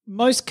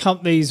 Most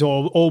companies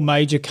or all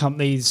major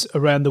companies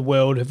around the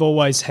world have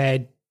always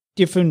had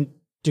different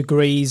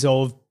degrees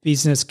of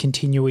business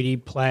continuity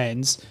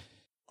plans.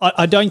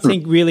 I don't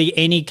think really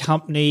any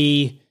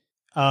company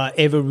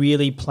ever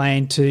really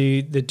planned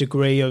to the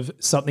degree of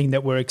something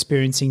that we're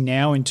experiencing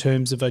now in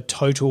terms of a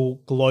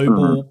total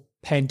global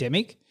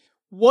pandemic.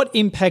 What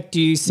impact do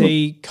you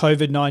see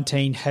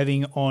COVID-19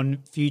 having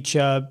on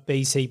future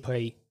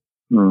BCP?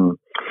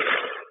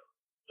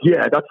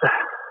 Yeah, that's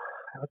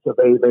a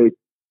very, very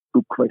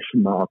good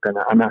question, Mark. And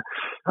I'm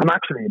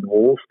actually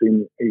involved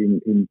in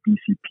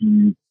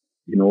BCP,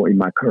 in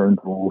my current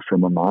role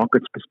from a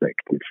markets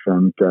perspective.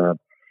 And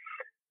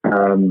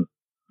I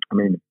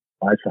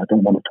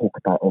don't want to talk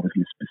about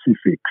obviously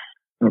specifics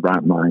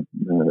around my,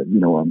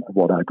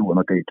 what I do on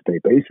a day-to-day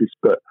basis.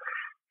 But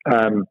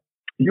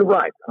you're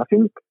right. I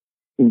think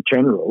in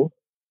general,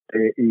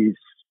 there is,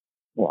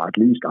 or at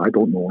least I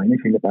don't know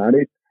anything about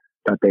it,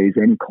 that there is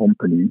any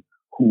company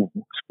who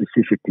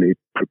specifically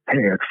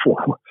prepared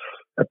for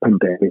a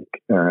pandemic,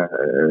 the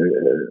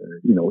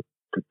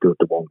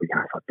one we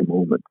have at the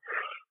moment.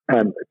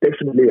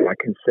 Definitely, I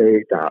can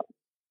say that,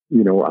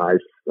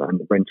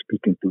 when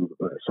speaking to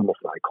some of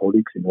my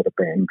colleagues in other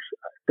banks,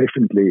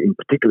 definitely, in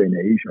particular in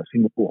Asia,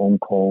 Singapore, Hong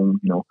Kong,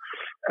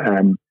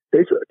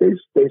 there's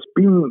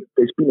been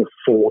a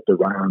thought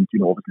around,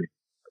 obviously,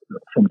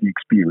 from the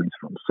experience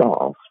from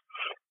SARS,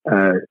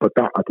 but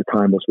that at the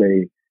time was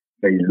very,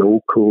 very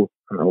local,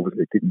 and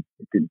obviously it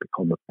didn't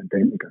become a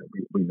pandemic.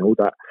 We know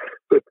that,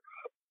 but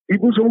it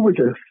was always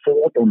a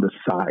thought on the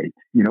side.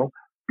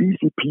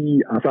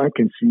 BCP, as I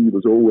can see,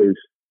 was always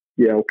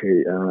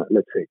okay,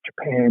 let's say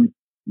Japan,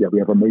 we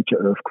have a major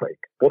earthquake.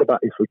 What about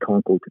if we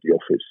can't go to the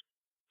office?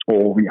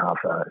 Or we have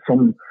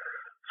some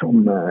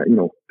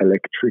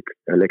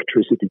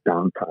electricity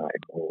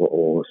downtime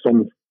or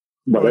some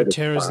or a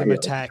terrorism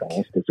attack.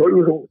 Disaster. So it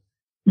was all,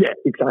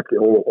 exactly,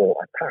 or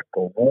attack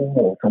or war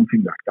or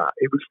something like that.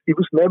 It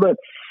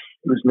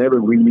was never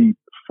really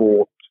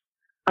thought.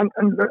 And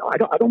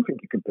I don't think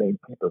you can blame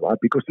people, right?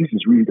 Because this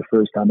is really the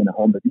first time in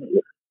 100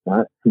 years,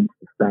 right, since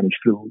the Spanish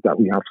flu that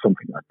we have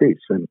something like this.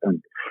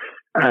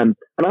 And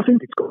I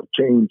think it's going to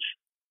change,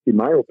 in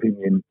my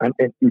opinion, and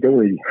it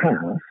already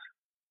has.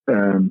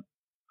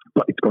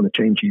 But it's going to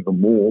change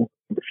even more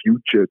in the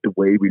future, the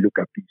way we look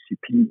at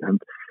BCP.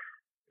 And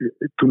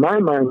to my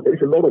mind,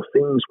 there's a lot of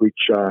things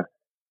which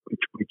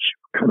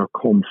kind of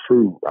come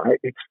through, right?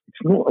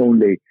 It's not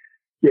only,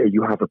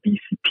 you have a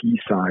BCP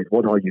side.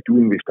 What are you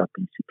doing with that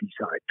BCP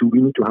side? Do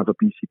we need to have a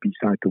BCP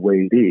side the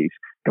way it is?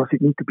 Does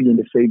it need to be in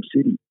the same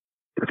city?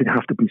 Does it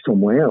have to be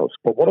somewhere else?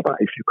 But what about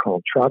if you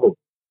can't travel?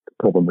 The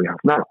problem we have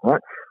now,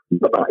 right?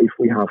 What about if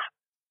we have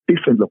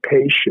different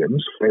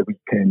locations where we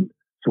can,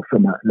 so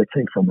from a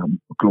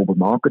global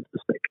market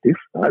perspective,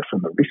 right,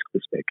 from a risk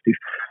perspective,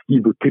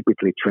 you would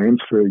typically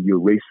transfer your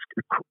risk,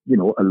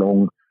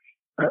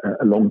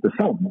 along the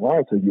sun,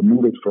 right? So you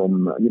move it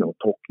from,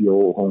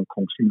 Tokyo, Hong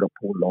Kong,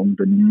 Singapore,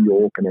 London, New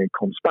York, and then it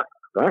comes back,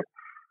 right?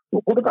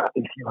 But what about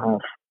if you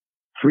have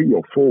 3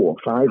 or 4 or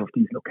 5 of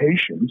these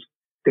locations,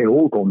 they're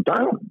all gone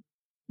down?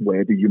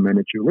 Where do you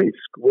manage your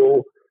risk?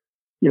 Well,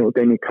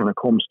 then it kind of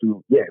comes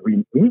to,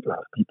 we need to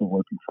have people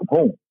working from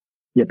home.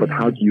 Yeah, but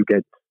how do you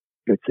get,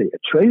 let's say, a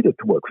trader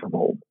to work from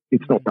home?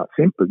 It's not that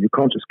simple. You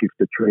can't just give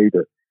the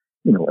trader,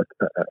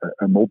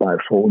 a mobile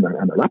phone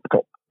and a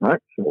laptop,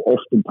 right? So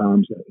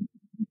oftentimes,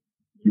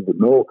 you would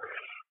know,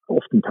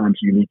 oftentimes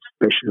you need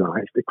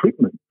specialized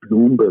equipment,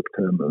 Bloomberg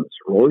terminals,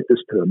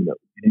 Reuters terminals.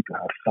 You need to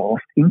have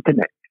fast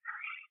internet,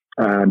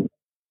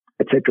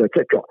 et cetera, et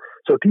cetera.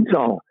 So these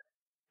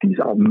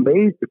are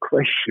major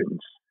questions,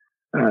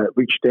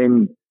 which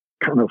then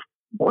kind of,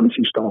 once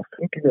you start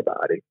thinking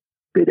about it,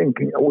 they then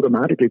can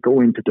automatically go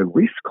into the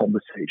risk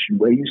conversation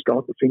where you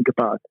start to think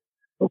about,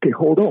 okay,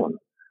 hold on.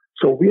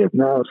 So we have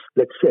now,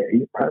 let's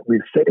say,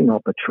 we're setting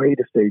up a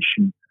trader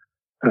station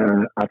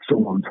at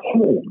someone's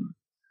home.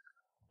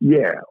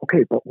 Yeah,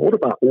 okay, but what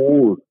about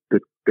all the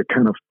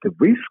kind of the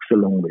risks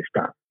along with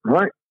that,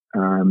 right?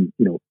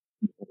 You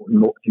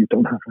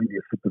don't have really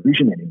a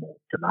supervision anymore.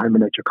 The line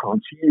manager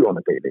can't see you on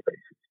a daily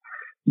basis.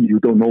 You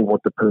don't know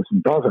what the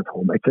person does at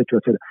home, et cetera,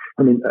 et cetera.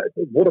 I mean,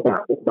 what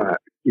about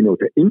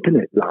the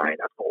internet line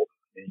at home?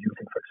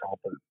 Using, for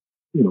example,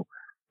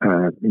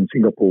 in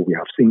Singapore we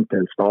have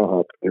Singtel,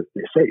 StarHub,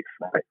 they're safe,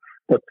 right?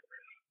 But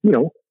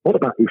what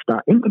about if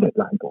that internet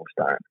line goes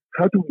down?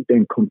 How do we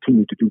then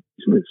continue to do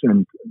business?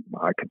 And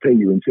I can tell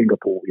you, in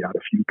Singapore we had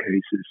a few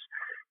cases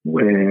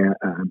where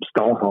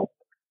StarHub,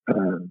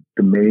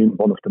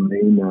 one of the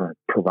main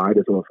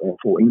providers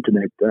for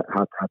internet,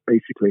 had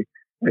basically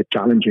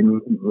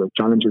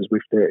challenges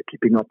with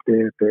keeping up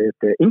their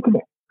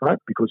internet, right?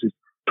 Because it's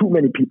too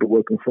many people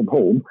working from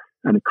home,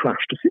 and it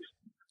crashed the system.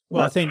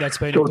 Well, I think that's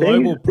been a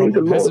global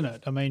problem, hasn't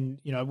it? I mean,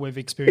 we've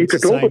experienced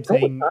the same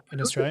thing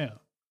in Australia.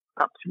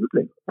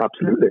 Absolutely.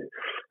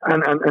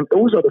 And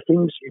those are the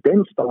things you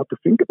then start to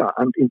think about.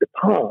 And in the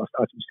past,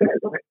 as you said,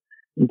 right,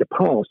 in the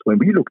past, when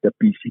we looked at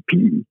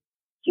BCP,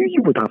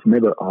 you would have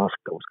never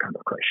asked those kind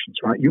of questions,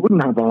 right? You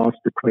wouldn't have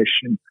asked the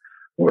question,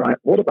 all right,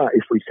 what about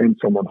if we send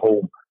someone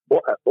home?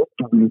 What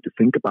do we need to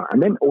think about?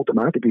 And then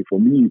automatically for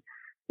me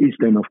is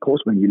then, of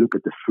course, when you look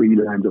at the 3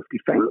 lines of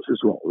defense as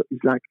well,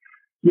 it's like,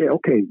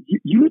 okay,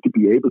 you need to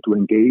be able to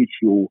engage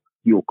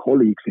your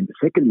colleagues in the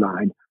second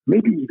line,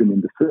 maybe even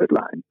in the third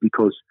line,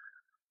 because,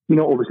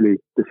 obviously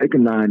the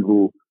second line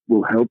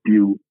will help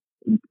you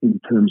in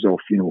terms of,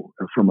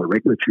 from a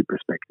regulatory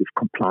perspective,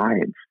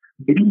 compliance,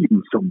 maybe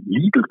even some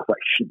legal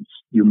questions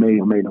you may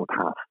or may not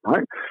have,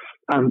 right?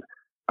 And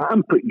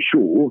I'm pretty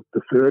sure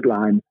the third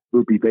line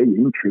will be very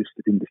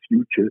interested in the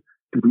future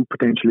to do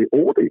potentially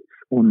audits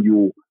on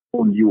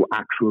your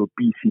actual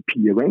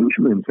BCP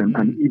arrangements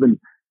and even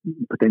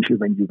potentially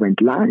when you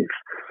went live.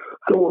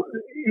 So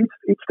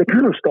it's the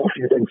kind of stuff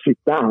you then sit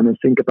down and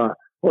think about,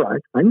 all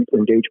right, I need to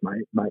engage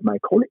my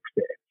colleagues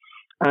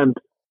there. And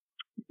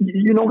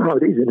you know how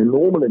it is in a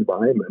normal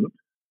environment,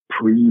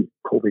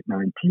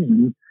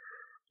 pre-COVID-19,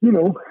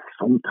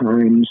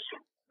 sometimes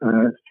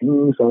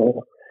things are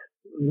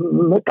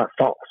not that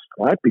fast,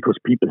 right? Because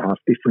people have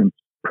different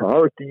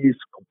priorities,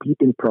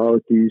 competing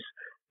priorities,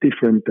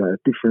 different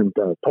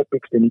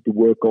topics they need to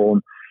work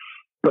on.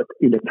 But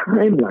in a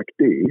time like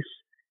this,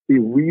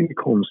 it really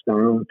comes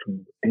down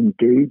to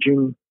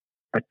engaging,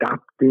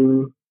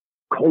 adapting,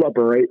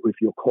 collaborate with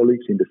your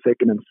colleagues in the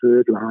second and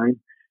third line,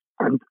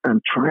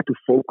 and try to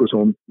focus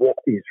on what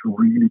is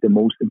really the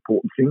most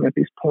important thing at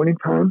this point in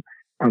time,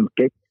 and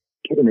get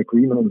an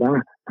agreement on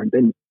that, and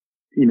then,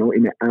 in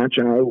an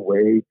agile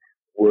way,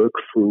 work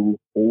through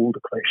all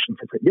the questions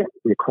and say,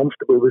 we're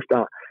comfortable with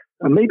that.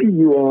 And maybe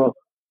you are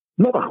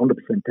not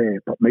 100% there,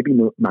 but maybe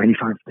not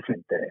 95%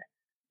 there.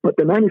 But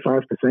the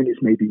 95% is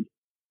maybe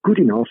good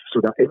enough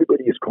so that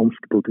everybody is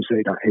comfortable to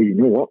say that, hey, you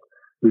know what,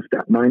 with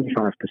that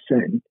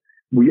 95%,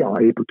 we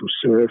are able to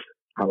serve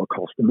our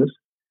customers,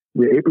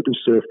 we're able to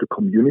serve the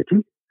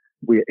community,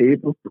 we're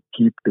able to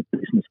keep the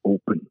business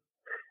open,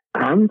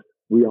 and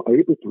we are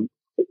able to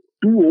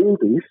do all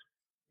this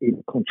in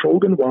a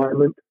controlled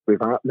environment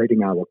without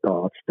letting our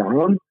guards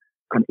down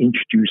and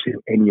introducing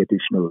any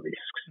additional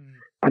risks.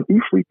 And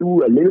if we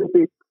do a little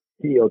bit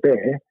here or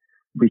there,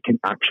 we can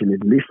actually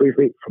live with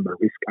it from a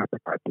risk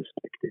appetite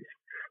perspective.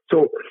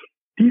 So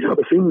these are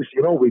the things,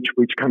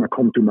 which kind of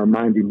come to my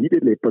mind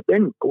immediately. But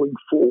then going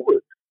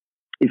forward,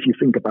 if you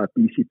think about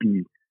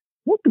BCP,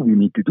 what do we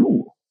need to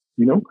do?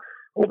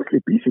 Obviously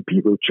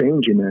BCP will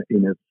change in a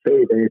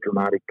very, very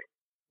dramatic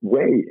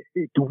way.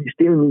 Do we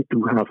still need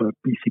to have a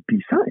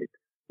BCP side?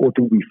 Or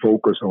do we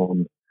focus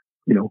on,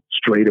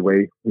 straight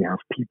away we have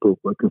people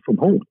working from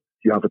home?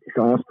 You have a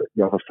disaster,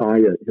 you have a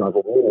fire, you have a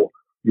war,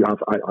 you have,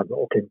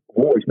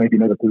 war is maybe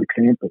not a good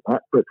example,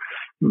 right? But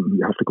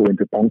you have to go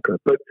into bunker.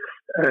 But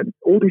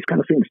all these kind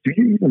of things, do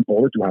you even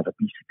bother to have a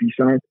BCP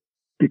side?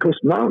 Because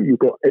now you've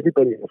got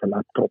everybody has a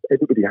laptop,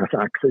 everybody has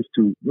access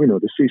to,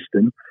 the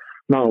system.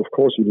 Now, of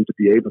course, you need to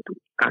be able to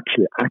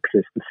actually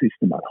access the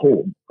system at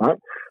home, right?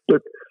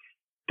 But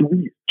do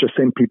we just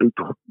send people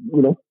to,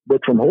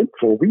 work from home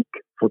for a week,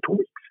 for 2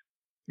 weeks?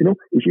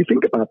 If you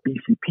think about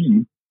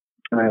BCP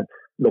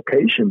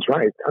locations,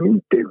 right? I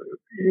mean,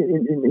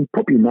 in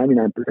probably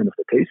 99% of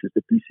the cases,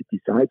 the BCP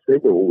sites, they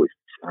were always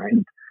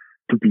designed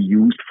to be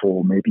used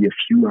for maybe a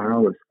few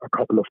hours, a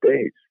couple of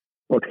days.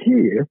 But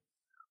here,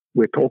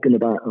 we're talking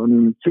about,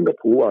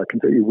 Singapore, I can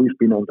tell you, we've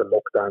been on the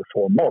lockdown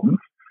for a month,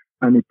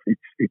 and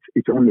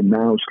it's only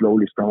now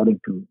slowly starting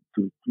to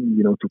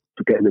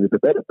get a little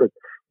bit better. But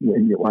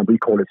we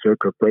call it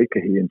circuit breaker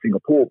here in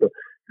Singapore, but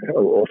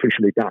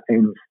officially that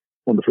ends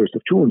on the 1st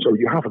of June. So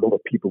you have a lot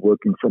of people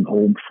working from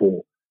home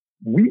for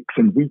weeks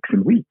and weeks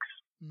and weeks,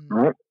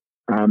 right?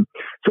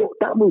 So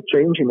that will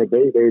change in a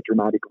very, very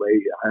dramatic way.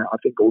 I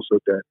think also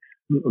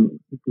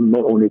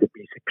not only the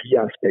BCP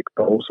aspect,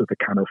 but also the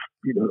kind of,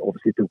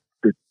 obviously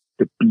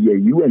the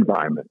BAU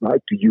environment,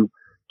 right? Do you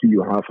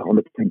have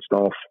 100%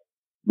 staff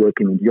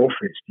working in the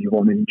office? Do you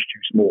want to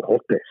introduce more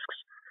hot desks?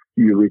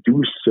 Do you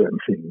reduce certain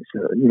things?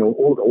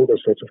 All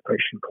those sorts of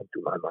questions come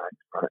to my mind,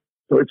 right?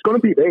 So it's going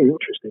to be very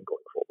interesting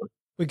going forward.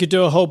 We could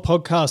do a whole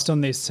podcast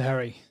on this,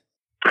 Harry.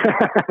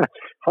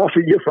 Half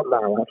a year from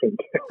now, I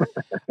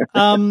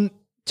think.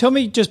 Tell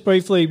me just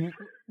briefly,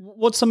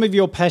 what's some of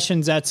your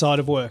passions outside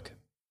of work?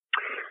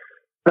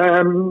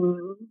 A lot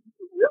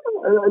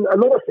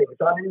of things.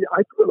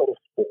 I do a lot of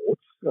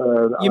sports.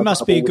 You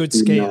must be a good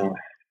skier.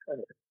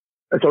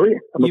 Sorry?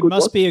 You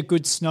must be a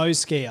good snow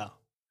skier.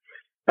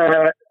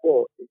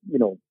 Well,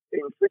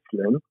 in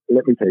Switzerland,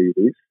 let me tell you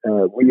this,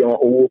 we are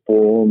all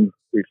born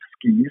with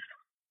skis.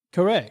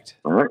 Correct.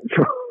 All right.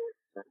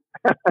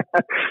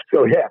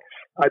 So yeah,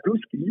 I do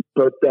ski,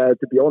 but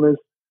to be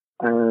honest,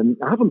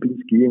 I haven't been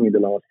skiing in the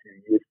last few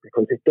years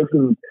because it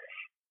doesn't,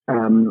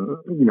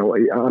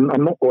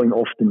 I'm not going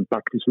often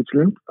back to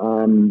Switzerland.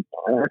 I'm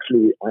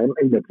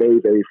in a very,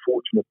 very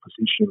fortunate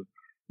position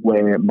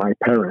where my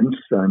parents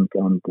and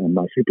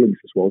my siblings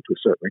as well, to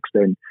a certain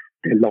extent,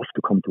 they love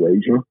to come to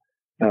Asia.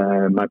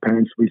 My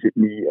parents visit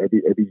me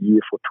every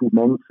year for 2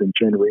 months in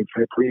January and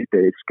February.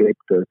 They escape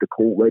the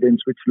cold weather in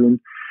Switzerland.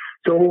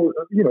 So,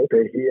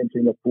 they're here in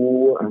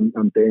Singapore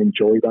and they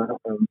enjoy that.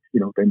 And,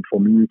 then for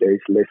me, there's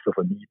less of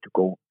a need to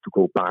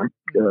go back.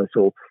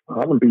 So I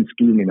haven't been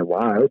skiing in a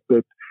while,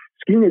 but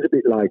skiing is a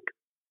bit like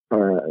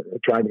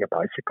driving a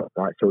bicycle,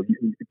 right? So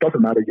it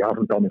doesn't matter you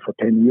haven't done it for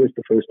 10 years.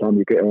 The first time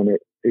you get on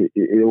it,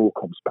 it all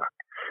comes back.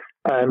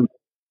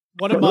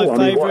 One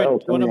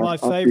of my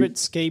favorite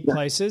ski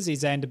places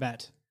is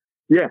Andermatt.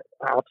 Yeah,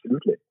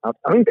 absolutely.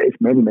 I mean, there's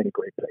many, many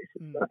great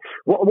places.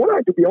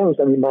 To be honest,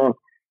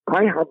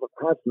 I have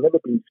never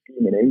been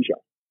skiing in Asia.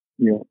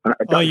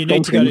 You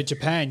need to go to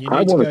Japan. You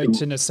need to go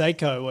to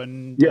Niseko,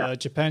 and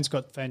Japan's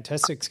got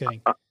fantastic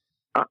skiing.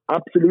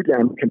 Absolutely,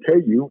 I can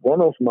tell you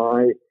one of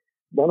my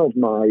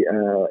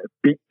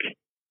big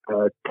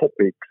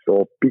topics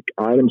or big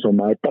items on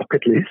my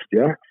bucket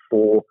list,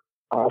 for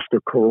after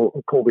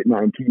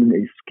COVID-19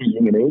 is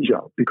skiing in Asia,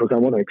 because I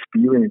want to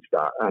experience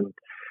that. And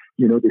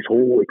this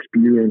whole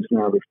experience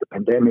now with the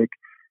pandemic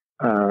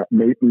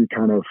made me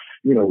kind of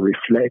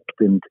reflect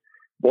and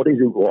what is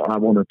it what I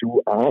want to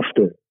do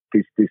after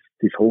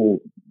this whole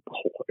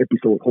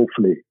episode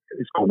hopefully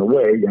is gone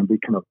away and we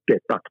kind of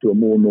get back to a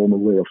more normal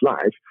way of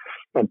life.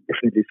 And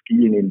definitely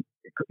skiing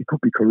it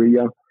could be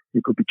Korea,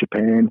 it could be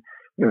Japan.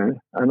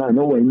 And I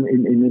know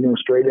in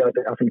Australia,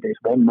 I think there's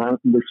one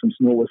mountain with some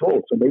snow as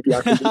well, so maybe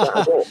I can do that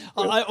as well.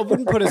 I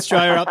wouldn't put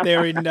Australia up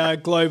there in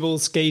global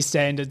ski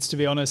standards, to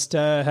be honest,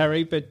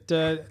 Harry, but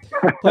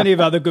plenty of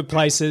other good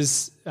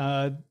places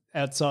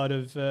outside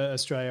of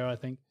Australia, I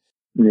think.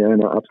 Yeah,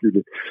 no,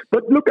 absolutely.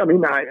 But look, I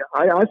think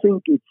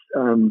it's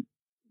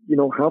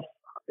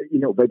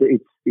whether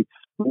it's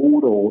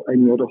sport or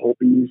any other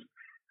hobbies.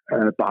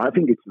 But I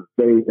think it's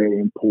very, very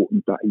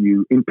important that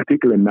you, in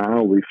particular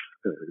now with,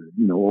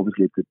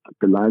 obviously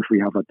the life we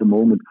have at the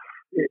moment,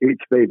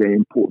 it's very, very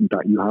important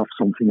that you have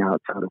something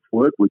outside of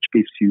work which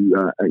gives you,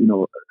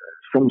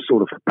 some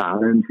sort of a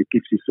balance. It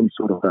gives you some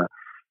sort of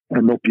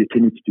an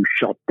opportunity to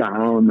shut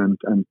down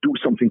and do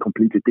something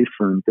completely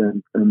different.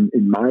 And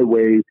in my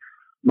way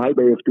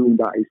of doing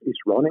that is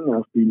running.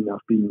 I've been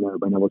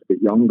when I was a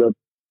bit younger,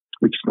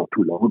 which is not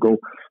too long ago.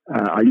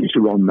 I used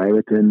to run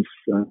marathons,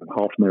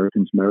 half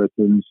marathons.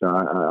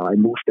 I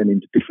moved then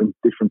into different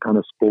kind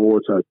of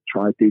sports. I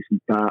tried this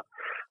and that.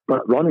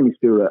 But running is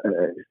still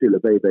a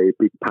very, very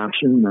big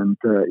passion, and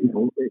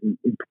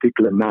in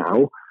particular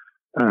now,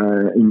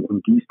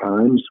 in these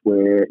times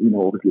where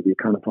obviously we're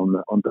kind of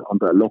under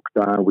a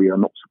lockdown, we are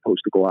not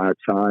supposed to go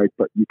outside,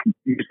 but you can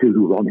still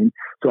do running.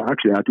 So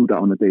actually, I do that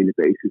on a daily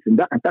basis, and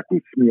that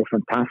gives me a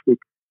fantastic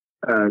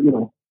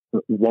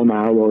 1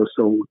 hour or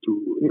so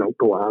to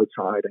go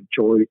outside,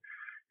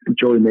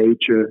 enjoy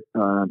nature.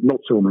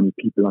 Not so many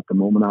people at the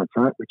moment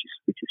outside, which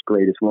is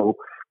great as well.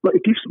 But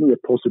it gives me a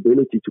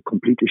possibility to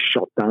completely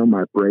shut down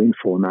my brain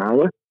for an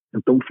hour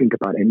and don't think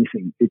about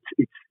anything. It's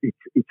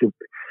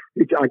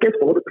I guess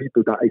for other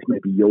people that is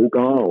maybe yoga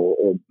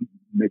or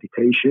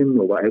meditation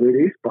or whatever it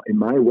is. But in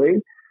my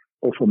way,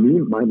 or for me,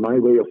 my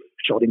way of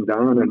shutting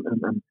down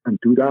and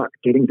do that,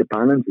 getting the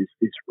balance is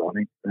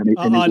running.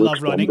 I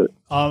love running.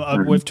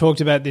 We've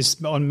talked about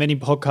this on many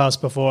podcasts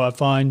before. I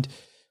find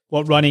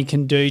what running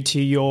can do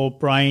to your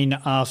brain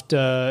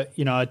after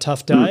a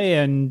tough day,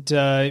 and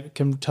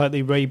can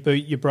totally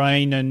reboot your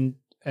brain and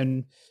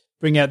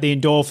bring out the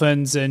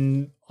endorphins.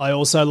 And I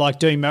also like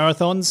doing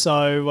marathons,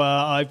 so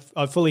I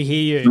fully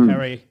hear you,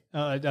 Harry.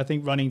 I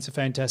think running's a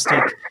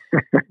fantastic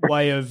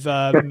way of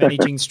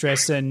managing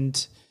stress,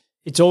 and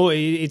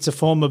it's a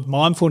form of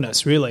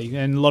mindfulness, really.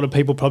 And a lot of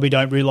people probably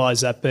don't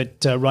realise that,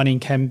 but running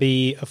can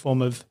be a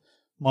form of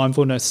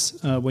mindfulness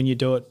when you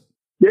do it.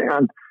 Yeah,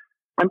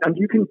 and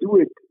you can do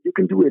it. You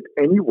can do it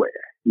anywhere.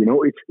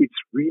 It's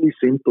really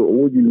simple.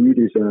 All you need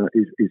is a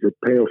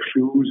pair of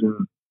shoes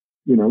and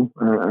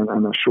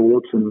and a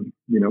shorts and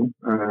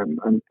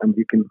and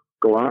you can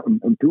go out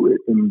and do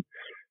it. And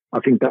I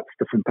think that's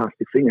the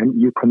fantastic thing.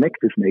 And you connect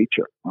with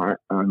nature, right?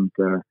 And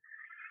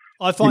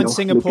I find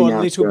Singapore a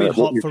little bit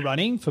hot for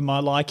running, for my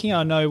liking.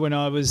 I know when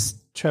I was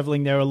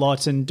traveling there a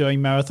lot and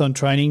doing marathon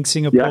training,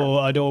 Singapore,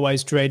 I'd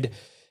always dread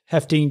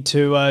having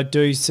to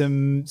do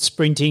some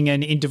sprinting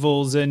and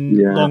intervals and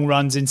long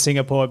runs in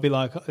Singapore. I'd be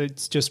like,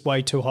 it's just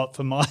way too hot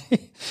for my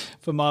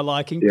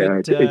liking. Yeah,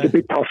 but, it's a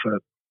bit tougher.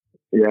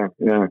 Yeah.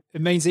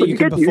 It means that you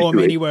can perform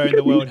anywhere in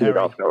the world, Harry.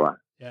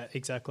 Yeah,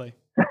 exactly.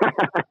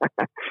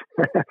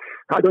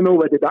 I don't know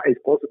whether that is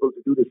possible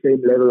to do the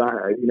same level,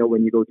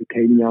 when you go to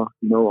Kenya,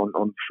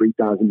 on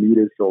 3,000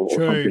 meters or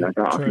something like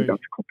that. True. I think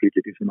that's a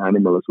completely different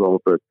animal as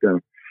well. But I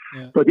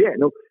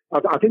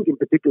think in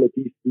particular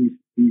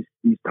these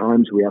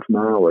times we have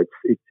now,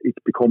 it's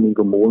becoming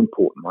even more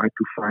important, right,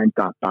 to find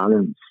that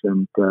balance.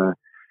 And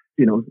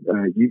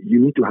you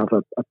need to have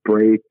a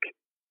break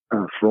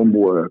from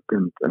work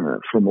and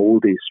from all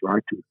this,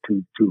 right,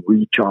 to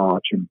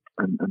recharge and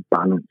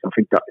balance. I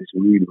think that is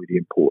really, really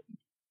important.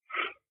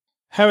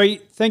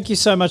 Harry, thank you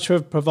so much for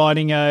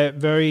providing a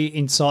very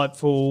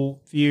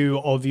insightful view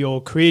of your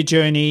career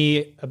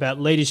journey, about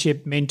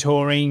leadership,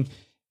 mentoring,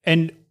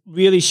 and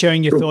really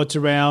sharing your thoughts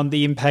around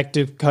the impact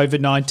of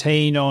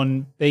COVID-19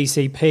 on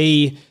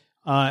BCP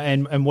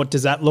and what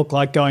does that look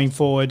like going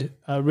forward.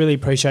 I really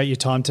appreciate your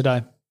time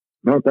today.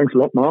 No, thanks a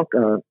lot, Mark.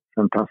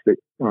 Fantastic.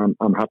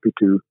 I'm happy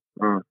to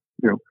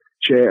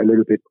share a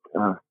little bit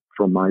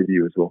from my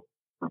view as well.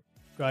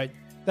 Great.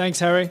 Thanks,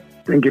 Harry.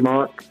 Thank you,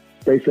 Mark.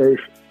 Stay safe.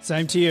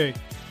 Same to you.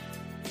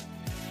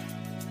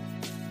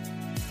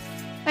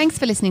 Thanks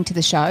for listening to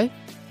the show.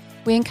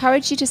 We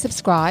encourage you to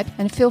subscribe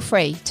and feel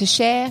free to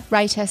share,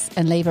 rate us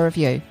and leave a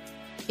review.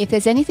 If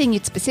there's anything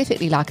you'd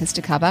specifically like us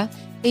to cover,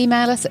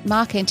 email us at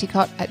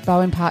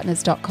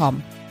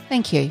markenticott@bowenpartners.com.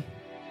 Thank you.